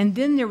 And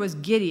then there was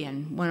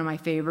Gideon, one of my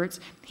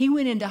favorites. He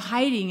went into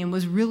hiding and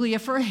was really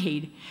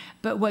afraid.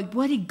 But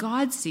what did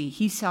God see?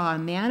 He saw a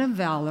man of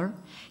valor.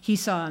 He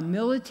saw a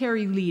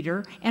military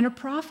leader and a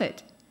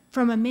prophet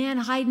from a man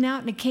hiding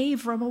out in a cave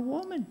from a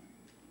woman.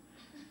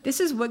 This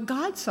is what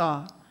God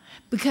saw,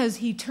 because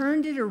he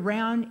turned it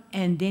around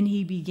and then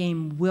he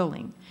became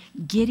willing.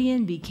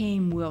 Gideon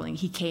became willing.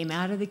 He came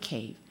out of the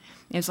cave.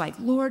 And it's like,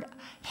 Lord,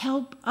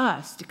 help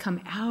us to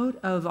come out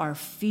of our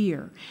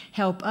fear.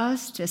 Help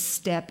us to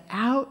step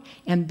out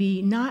and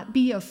not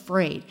be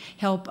afraid.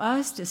 Help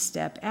us to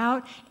step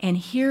out and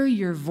hear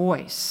your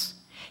voice.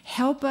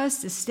 Help us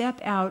to step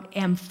out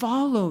and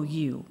follow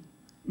you,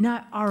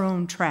 not our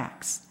own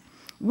tracks.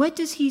 What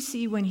does he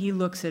see when he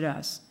looks at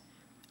us?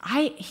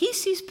 He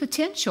sees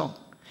potential.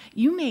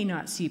 You may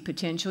not see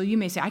potential. You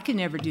may say, I could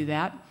never do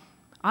that.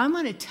 I'm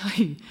going to tell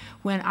you,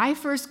 when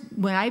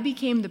I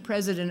became the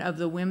president of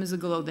the Women's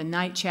Aglow, the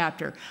night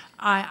chapter,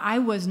 I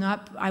was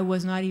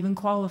not even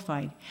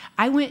qualified.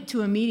 I went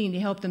to a meeting to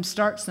help them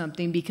start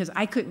something because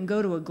I couldn't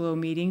go to Aglow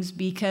meetings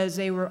because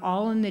they were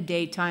all in the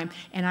daytime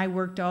and I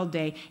worked all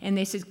day. And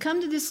they said,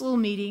 come to this little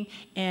meeting,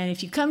 and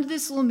if you come to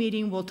this little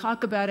meeting, we'll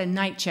talk about a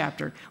night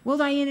chapter.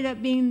 Well, I ended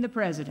up being the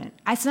president.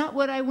 That's not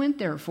what I went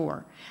there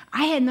for.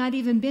 I had not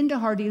even been to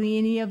hardly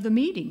any of the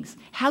meetings.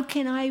 How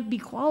can I be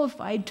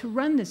qualified to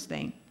run this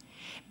thing?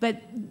 But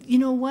you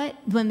know what?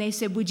 When they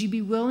said, would you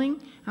be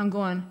willing? I'm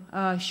going,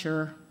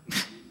 sure.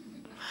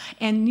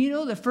 And you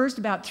know, the first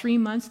about 3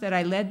 months that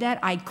I led that,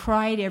 I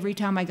cried every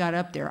time I got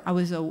up there. I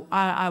was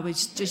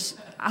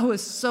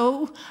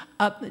so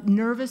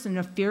nervous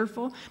and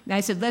fearful. And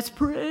I said, let's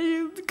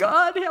pray.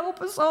 God,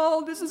 help us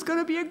all. This is going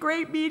to be a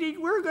great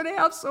meeting. We're going to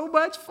have so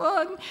much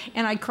fun.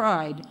 And I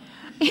cried.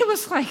 It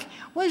was like,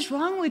 what is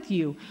wrong with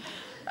you?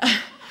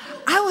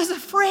 I was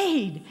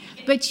afraid.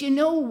 But you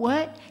know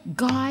what?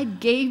 God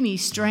gave me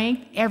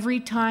strength every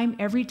time.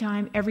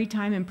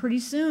 And pretty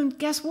soon,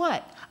 guess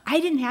what? I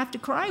didn't have to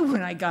cry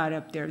when I got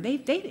up there. They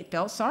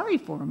felt sorry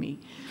for me.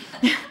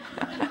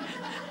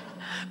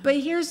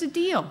 But here's the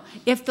deal.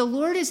 If the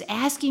Lord is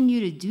asking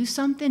you to do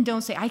something,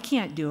 don't say, I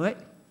can't do it.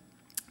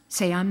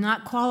 Say, I'm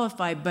not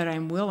qualified, but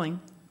I'm willing.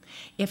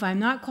 If I'm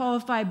not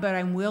qualified, but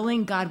I'm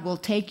willing, God will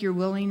take your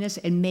willingness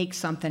and make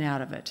something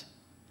out of it.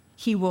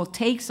 He will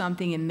take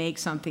something and make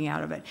something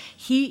out of it.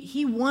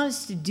 He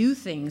wants to do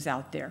things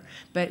out there,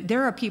 but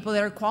there are people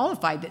that are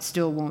qualified that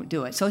still won't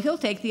do it. So he'll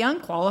take the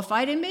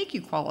unqualified and make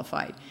you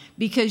qualified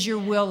because you're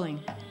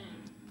willing.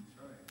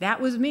 That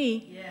was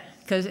me.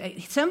 Because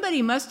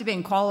somebody must have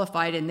been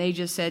qualified and they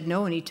just said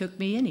no, and he took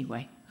me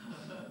anyway.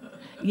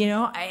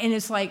 And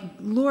it's like,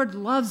 Lord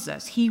loves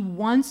us. He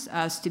wants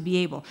us to be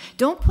able.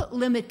 Don't put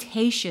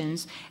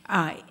limitations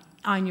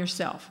on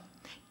yourself.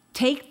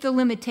 Take the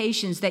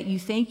limitations that you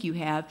think you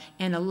have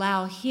and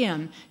allow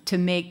him to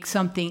make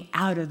something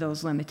out of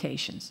those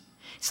limitations.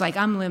 It's like,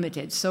 I'm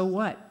limited. So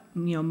what?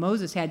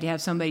 Moses had to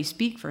have somebody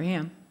speak for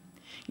him.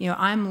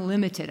 I'm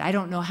limited. I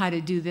don't know how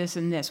to do this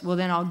and this. Well,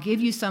 then I'll give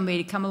you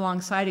somebody to come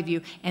alongside of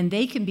you, and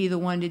they can be the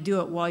one to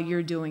do it while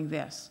you're doing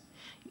this.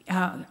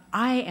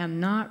 I am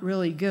not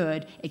really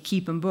good at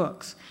keeping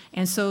books.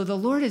 And so the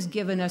Lord has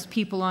given us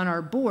people on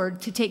our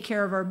board to take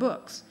care of our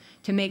books,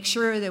 to make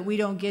sure that we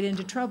don't get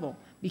into trouble.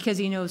 Because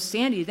he knows,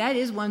 Sandy, that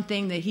is one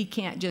thing that he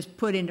can't just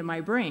put into my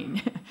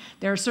brain.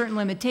 There are certain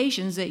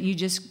limitations that you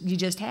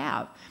just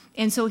have.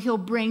 And so he'll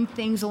bring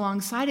things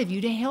alongside of you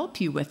to help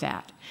you with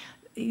that.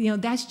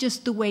 That's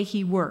just the way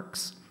he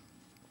works.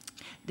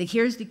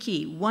 Here's the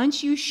key.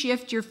 Once you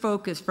shift your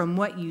focus from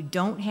what you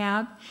don't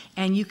have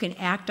and you can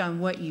act on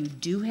what you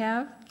do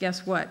have,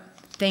 guess what?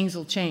 Things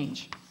will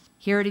change.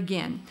 Hear it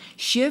again.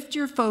 Shift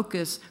your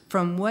focus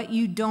from what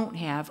you don't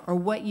have or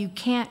what you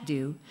can't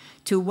do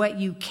to what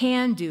you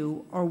can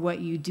do or what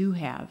you do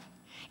have.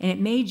 And it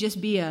may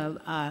just be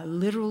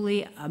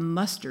literally a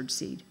mustard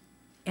seed,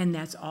 and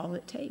that's all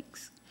it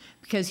takes.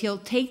 Because he'll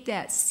take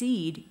that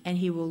seed and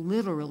he will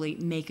literally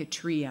make a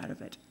tree out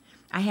of it.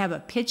 I have a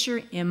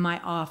picture in my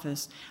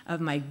office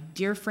of my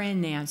dear friend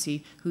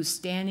Nancy, who's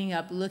standing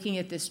up looking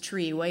at this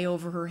tree way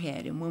over her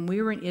head. And when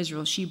we were in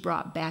Israel, she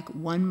brought back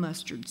one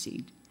mustard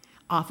seed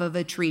off of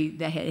a tree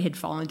that had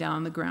fallen down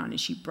on the ground, and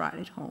she brought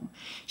it home.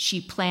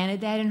 She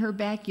planted that in her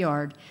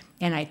backyard,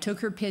 and I took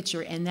her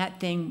picture, and that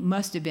thing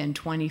must have been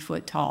 20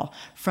 foot tall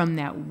from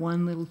that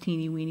one little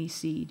teeny weeny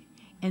seed.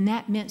 And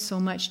that meant so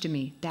much to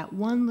me. That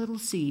one little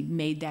seed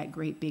made that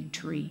great big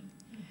tree.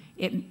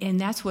 And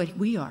that's what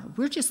we are.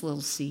 We're just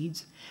little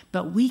seeds,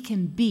 but we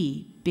can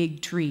be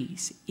big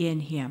trees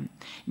in him.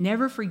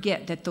 Never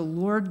forget that the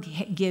Lord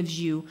gives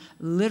you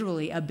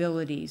literally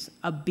abilities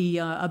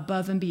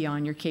above and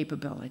beyond your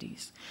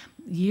capabilities.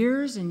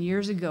 Years and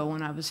years ago,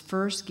 when I was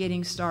first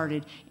getting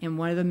started in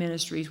one of the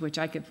ministries, which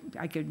I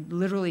could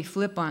literally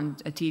flip on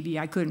a TV,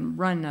 I couldn't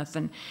run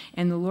nothing,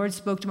 and the Lord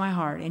spoke to my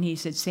heart, and he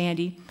said,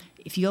 Sandy,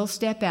 if you'll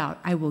step out,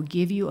 I will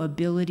give you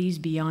abilities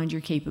beyond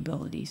your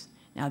capabilities.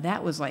 Now,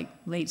 that was like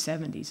late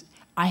 70s.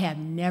 I have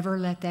never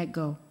let that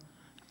go.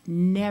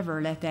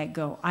 Never let that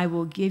go. I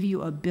will give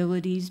you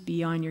abilities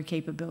beyond your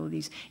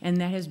capabilities. And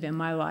that has been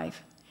my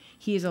life.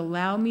 He has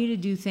allowed me to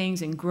do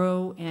things and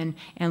grow and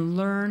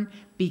learn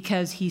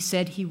because he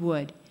said he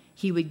would.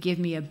 He would give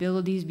me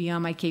abilities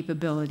beyond my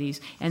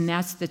capabilities. And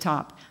that's the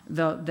top,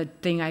 the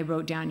thing I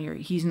wrote down here.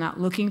 He's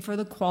not looking for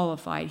the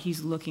qualified.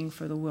 He's looking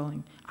for the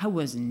willing. I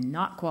was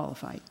not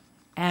qualified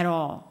at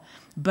all.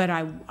 But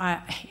I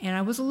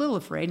was a little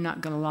afraid,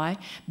 not going to lie,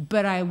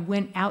 but I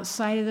went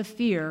outside of the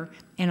fear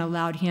and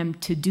allowed him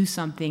to do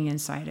something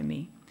inside of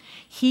me.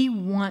 He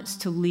wants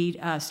to lead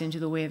us into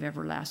the way of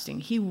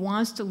everlasting. He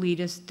wants to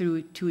lead us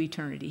through to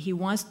eternity.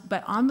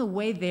 But on the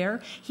way there,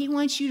 he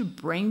wants you to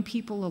bring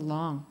people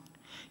along.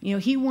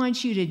 He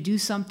wants you to do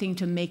something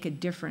to make a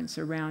difference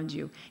around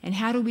you. And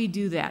how do we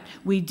do that?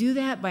 We do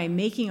that by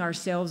making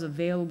ourselves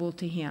available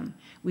to him.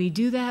 We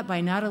do that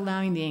by not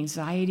allowing the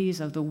anxieties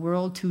of the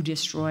world to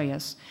destroy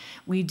us.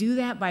 We do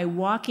that by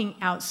walking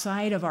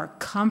outside of our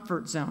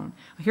comfort zone.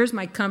 Here's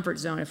my comfort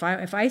zone. If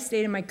I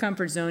stayed in my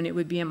comfort zone, it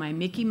would be in my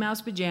Mickey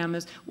Mouse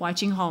pajamas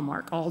watching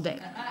Hallmark all day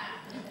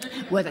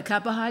with a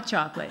cup of hot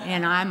chocolate.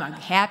 And I'm a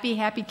happy,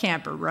 happy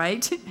camper,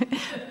 right?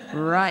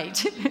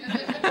 Right.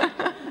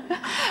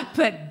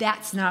 But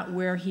that's not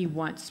where he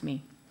wants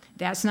me.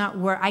 That's not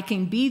where I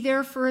can be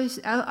there for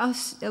a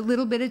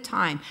little bit of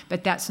time,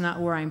 but that's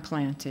not where I'm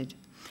planted.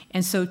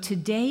 And so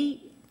today,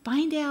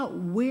 find out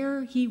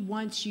where he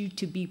wants you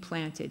to be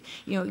planted.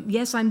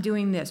 Yes, I'm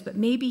doing this, but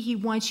maybe he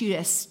wants you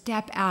to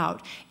step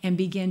out and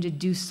begin to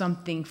do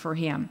something for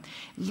him.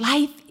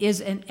 Life is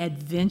an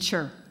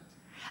adventure.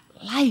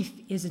 Life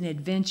is an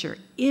adventure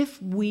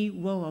if we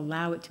will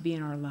allow it to be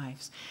in our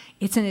lives.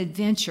 It's an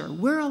adventure.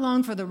 We're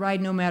along for the ride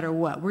no matter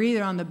what. We're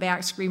either on the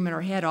back screaming our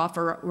head off,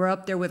 or we're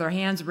up there with our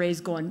hands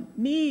raised going,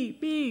 me,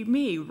 me,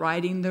 me,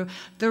 riding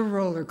the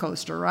roller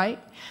coaster, right?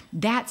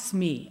 That's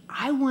me.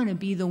 I want to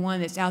be the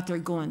one that's out there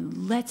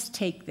going, let's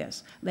take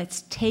this.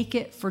 Let's take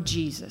it for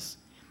Jesus.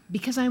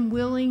 Because I'm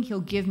willing, he'll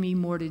give me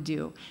more to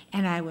do.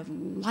 And I would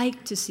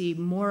like to see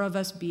more of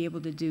us be able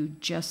to do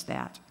just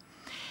that.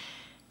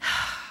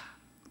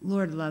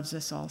 Lord loves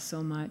us all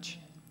so much.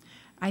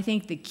 I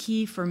think the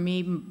key for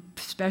me,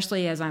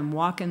 especially as I'm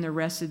walking the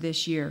rest of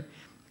this year,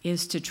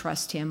 is to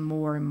trust him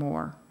more and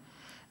more.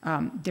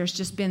 There's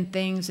just been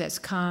things that's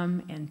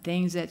come and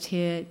things that's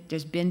hit.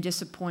 There's been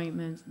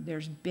disappointments.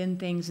 There's been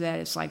things that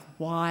it's like,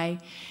 why?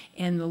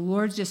 And the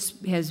Lord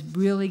just has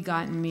really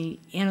gotten me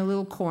in a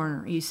little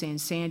corner. He's saying,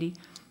 Sandy,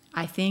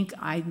 I think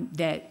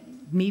that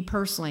me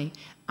personally,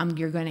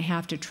 you're going to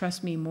have to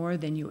trust me more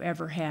than you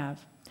ever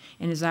have.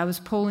 And as I was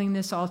pulling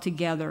this all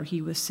together,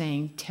 he was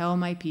saying, tell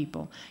my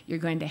people, you're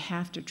going to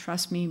have to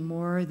trust me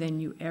more than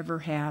you ever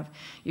have.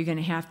 You're going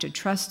to have to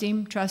trust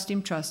him, trust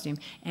him, trust him.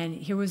 And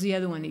here was the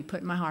other one he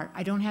put in my heart.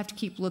 I don't have to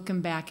keep looking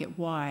back at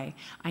why.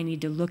 I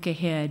need to look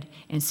ahead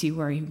and see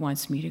where he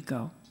wants me to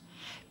go.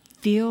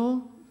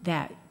 Feel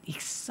that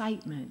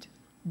excitement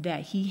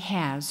that he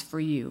has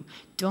for you.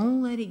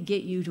 Don't let it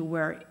get you to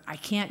where I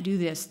can't do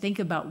this. Think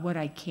about what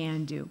I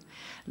can do.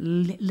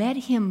 Let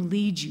him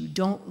lead you.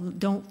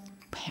 Don't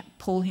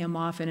pull him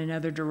off in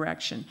another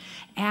direction.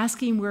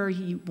 Ask him where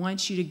he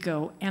wants you to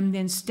go and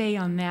then stay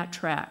on that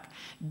track.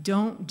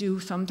 Don't do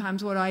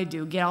sometimes what I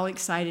do, get all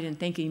excited and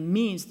think he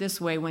means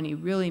this way when he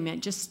really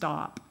meant just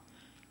stop.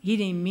 He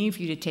didn't mean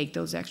for you to take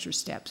those extra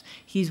steps.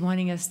 He's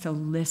wanting us to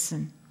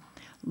listen.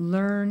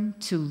 Learn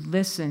to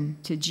listen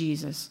to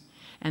Jesus.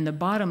 And the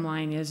bottom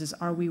line is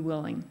are we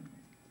willing?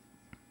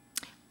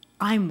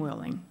 I'm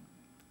willing.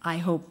 I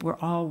hope we're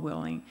all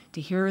willing to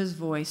hear his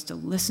voice, to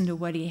listen to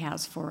what he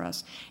has for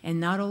us, and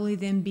not only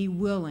then be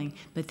willing,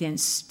 but then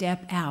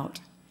step out.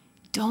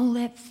 Don't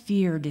let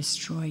fear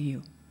destroy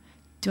you.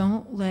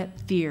 Don't let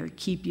fear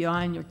keep you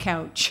on your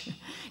couch.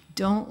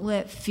 Don't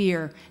let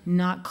fear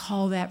not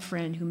call that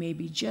friend who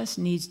maybe just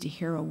needs to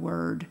hear a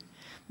word,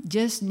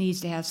 just needs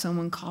to have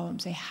someone call him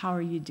and say, how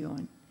are you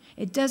doing?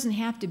 It doesn't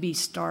have to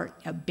start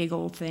a big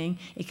old thing.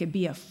 It could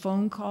be a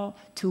phone call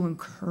to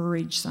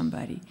encourage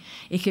somebody.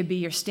 It could be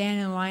you're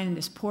standing in line and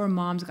this poor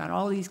mom's got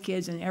all these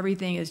kids and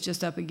everything is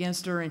just up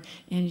against her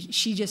and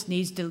she just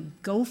needs to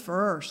go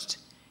first.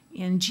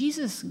 And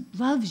Jesus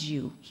loves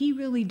you. He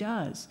really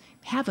does.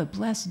 Have a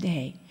blessed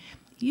day.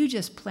 You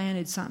just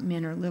planted something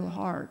in her little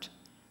heart.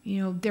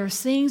 You know,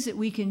 there's things that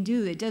we can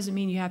do. That doesn't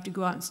mean you have to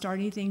go out and start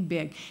anything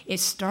big.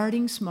 It's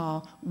starting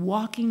small,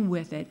 walking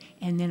with it,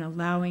 and then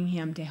allowing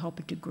him to help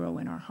it to grow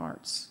in our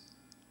hearts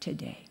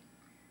today.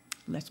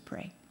 Let's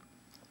pray.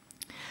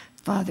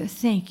 Father,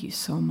 thank you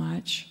so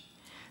much.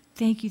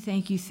 Thank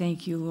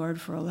you,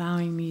 Lord, for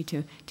allowing me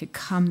to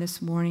come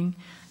this morning,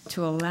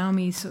 to allow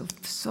me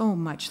so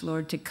much,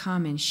 Lord, to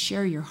come and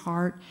share your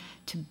heart,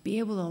 to be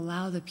able to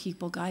allow the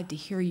people, God, to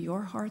hear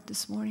your heart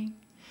this morning.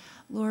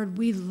 Lord,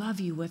 we love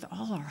you with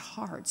all our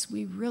hearts.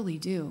 We really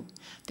do.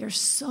 There's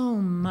so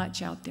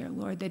much out there,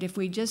 Lord, that if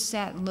we just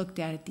sat and looked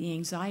at it, the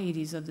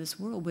anxieties of this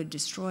world would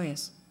destroy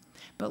us.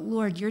 But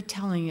Lord, you're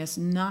telling us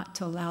not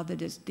to allow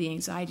the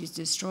anxieties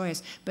to destroy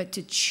us, but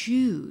to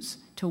choose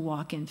to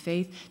walk in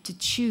faith, to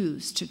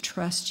choose to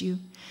trust you,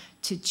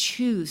 to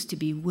choose to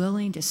be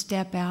willing to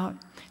step out,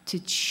 to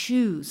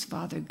choose,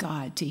 Father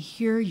God, to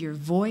hear your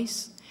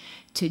voice,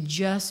 to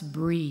just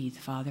breathe,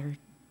 Father.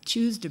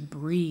 Choose to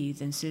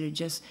breathe instead of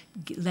just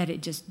let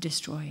it just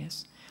destroy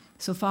us.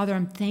 So, Father,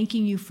 I'm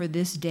thanking you for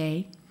this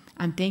day.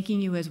 I'm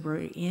thanking you as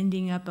we're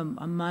ending up a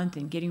month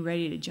and getting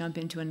ready to jump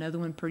into another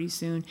one pretty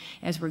soon.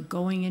 As we're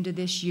going into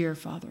this year,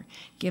 Father,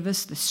 give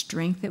us the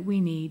strength that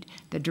we need,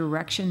 the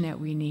direction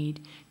that we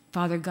need.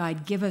 Father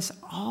God, give us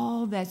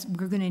all that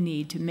we're going to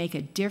need to make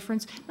a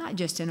difference, not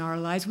just in our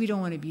lives. We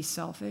don't want to be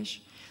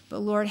selfish. But,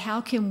 Lord,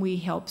 how can we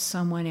help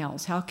someone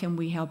else? How can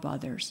we help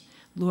others?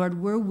 Lord,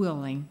 we're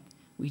willing.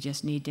 We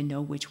just need to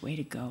know which way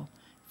to go.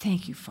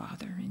 Thank you,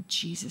 Father, in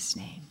Jesus'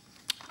 name.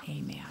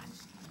 Amen.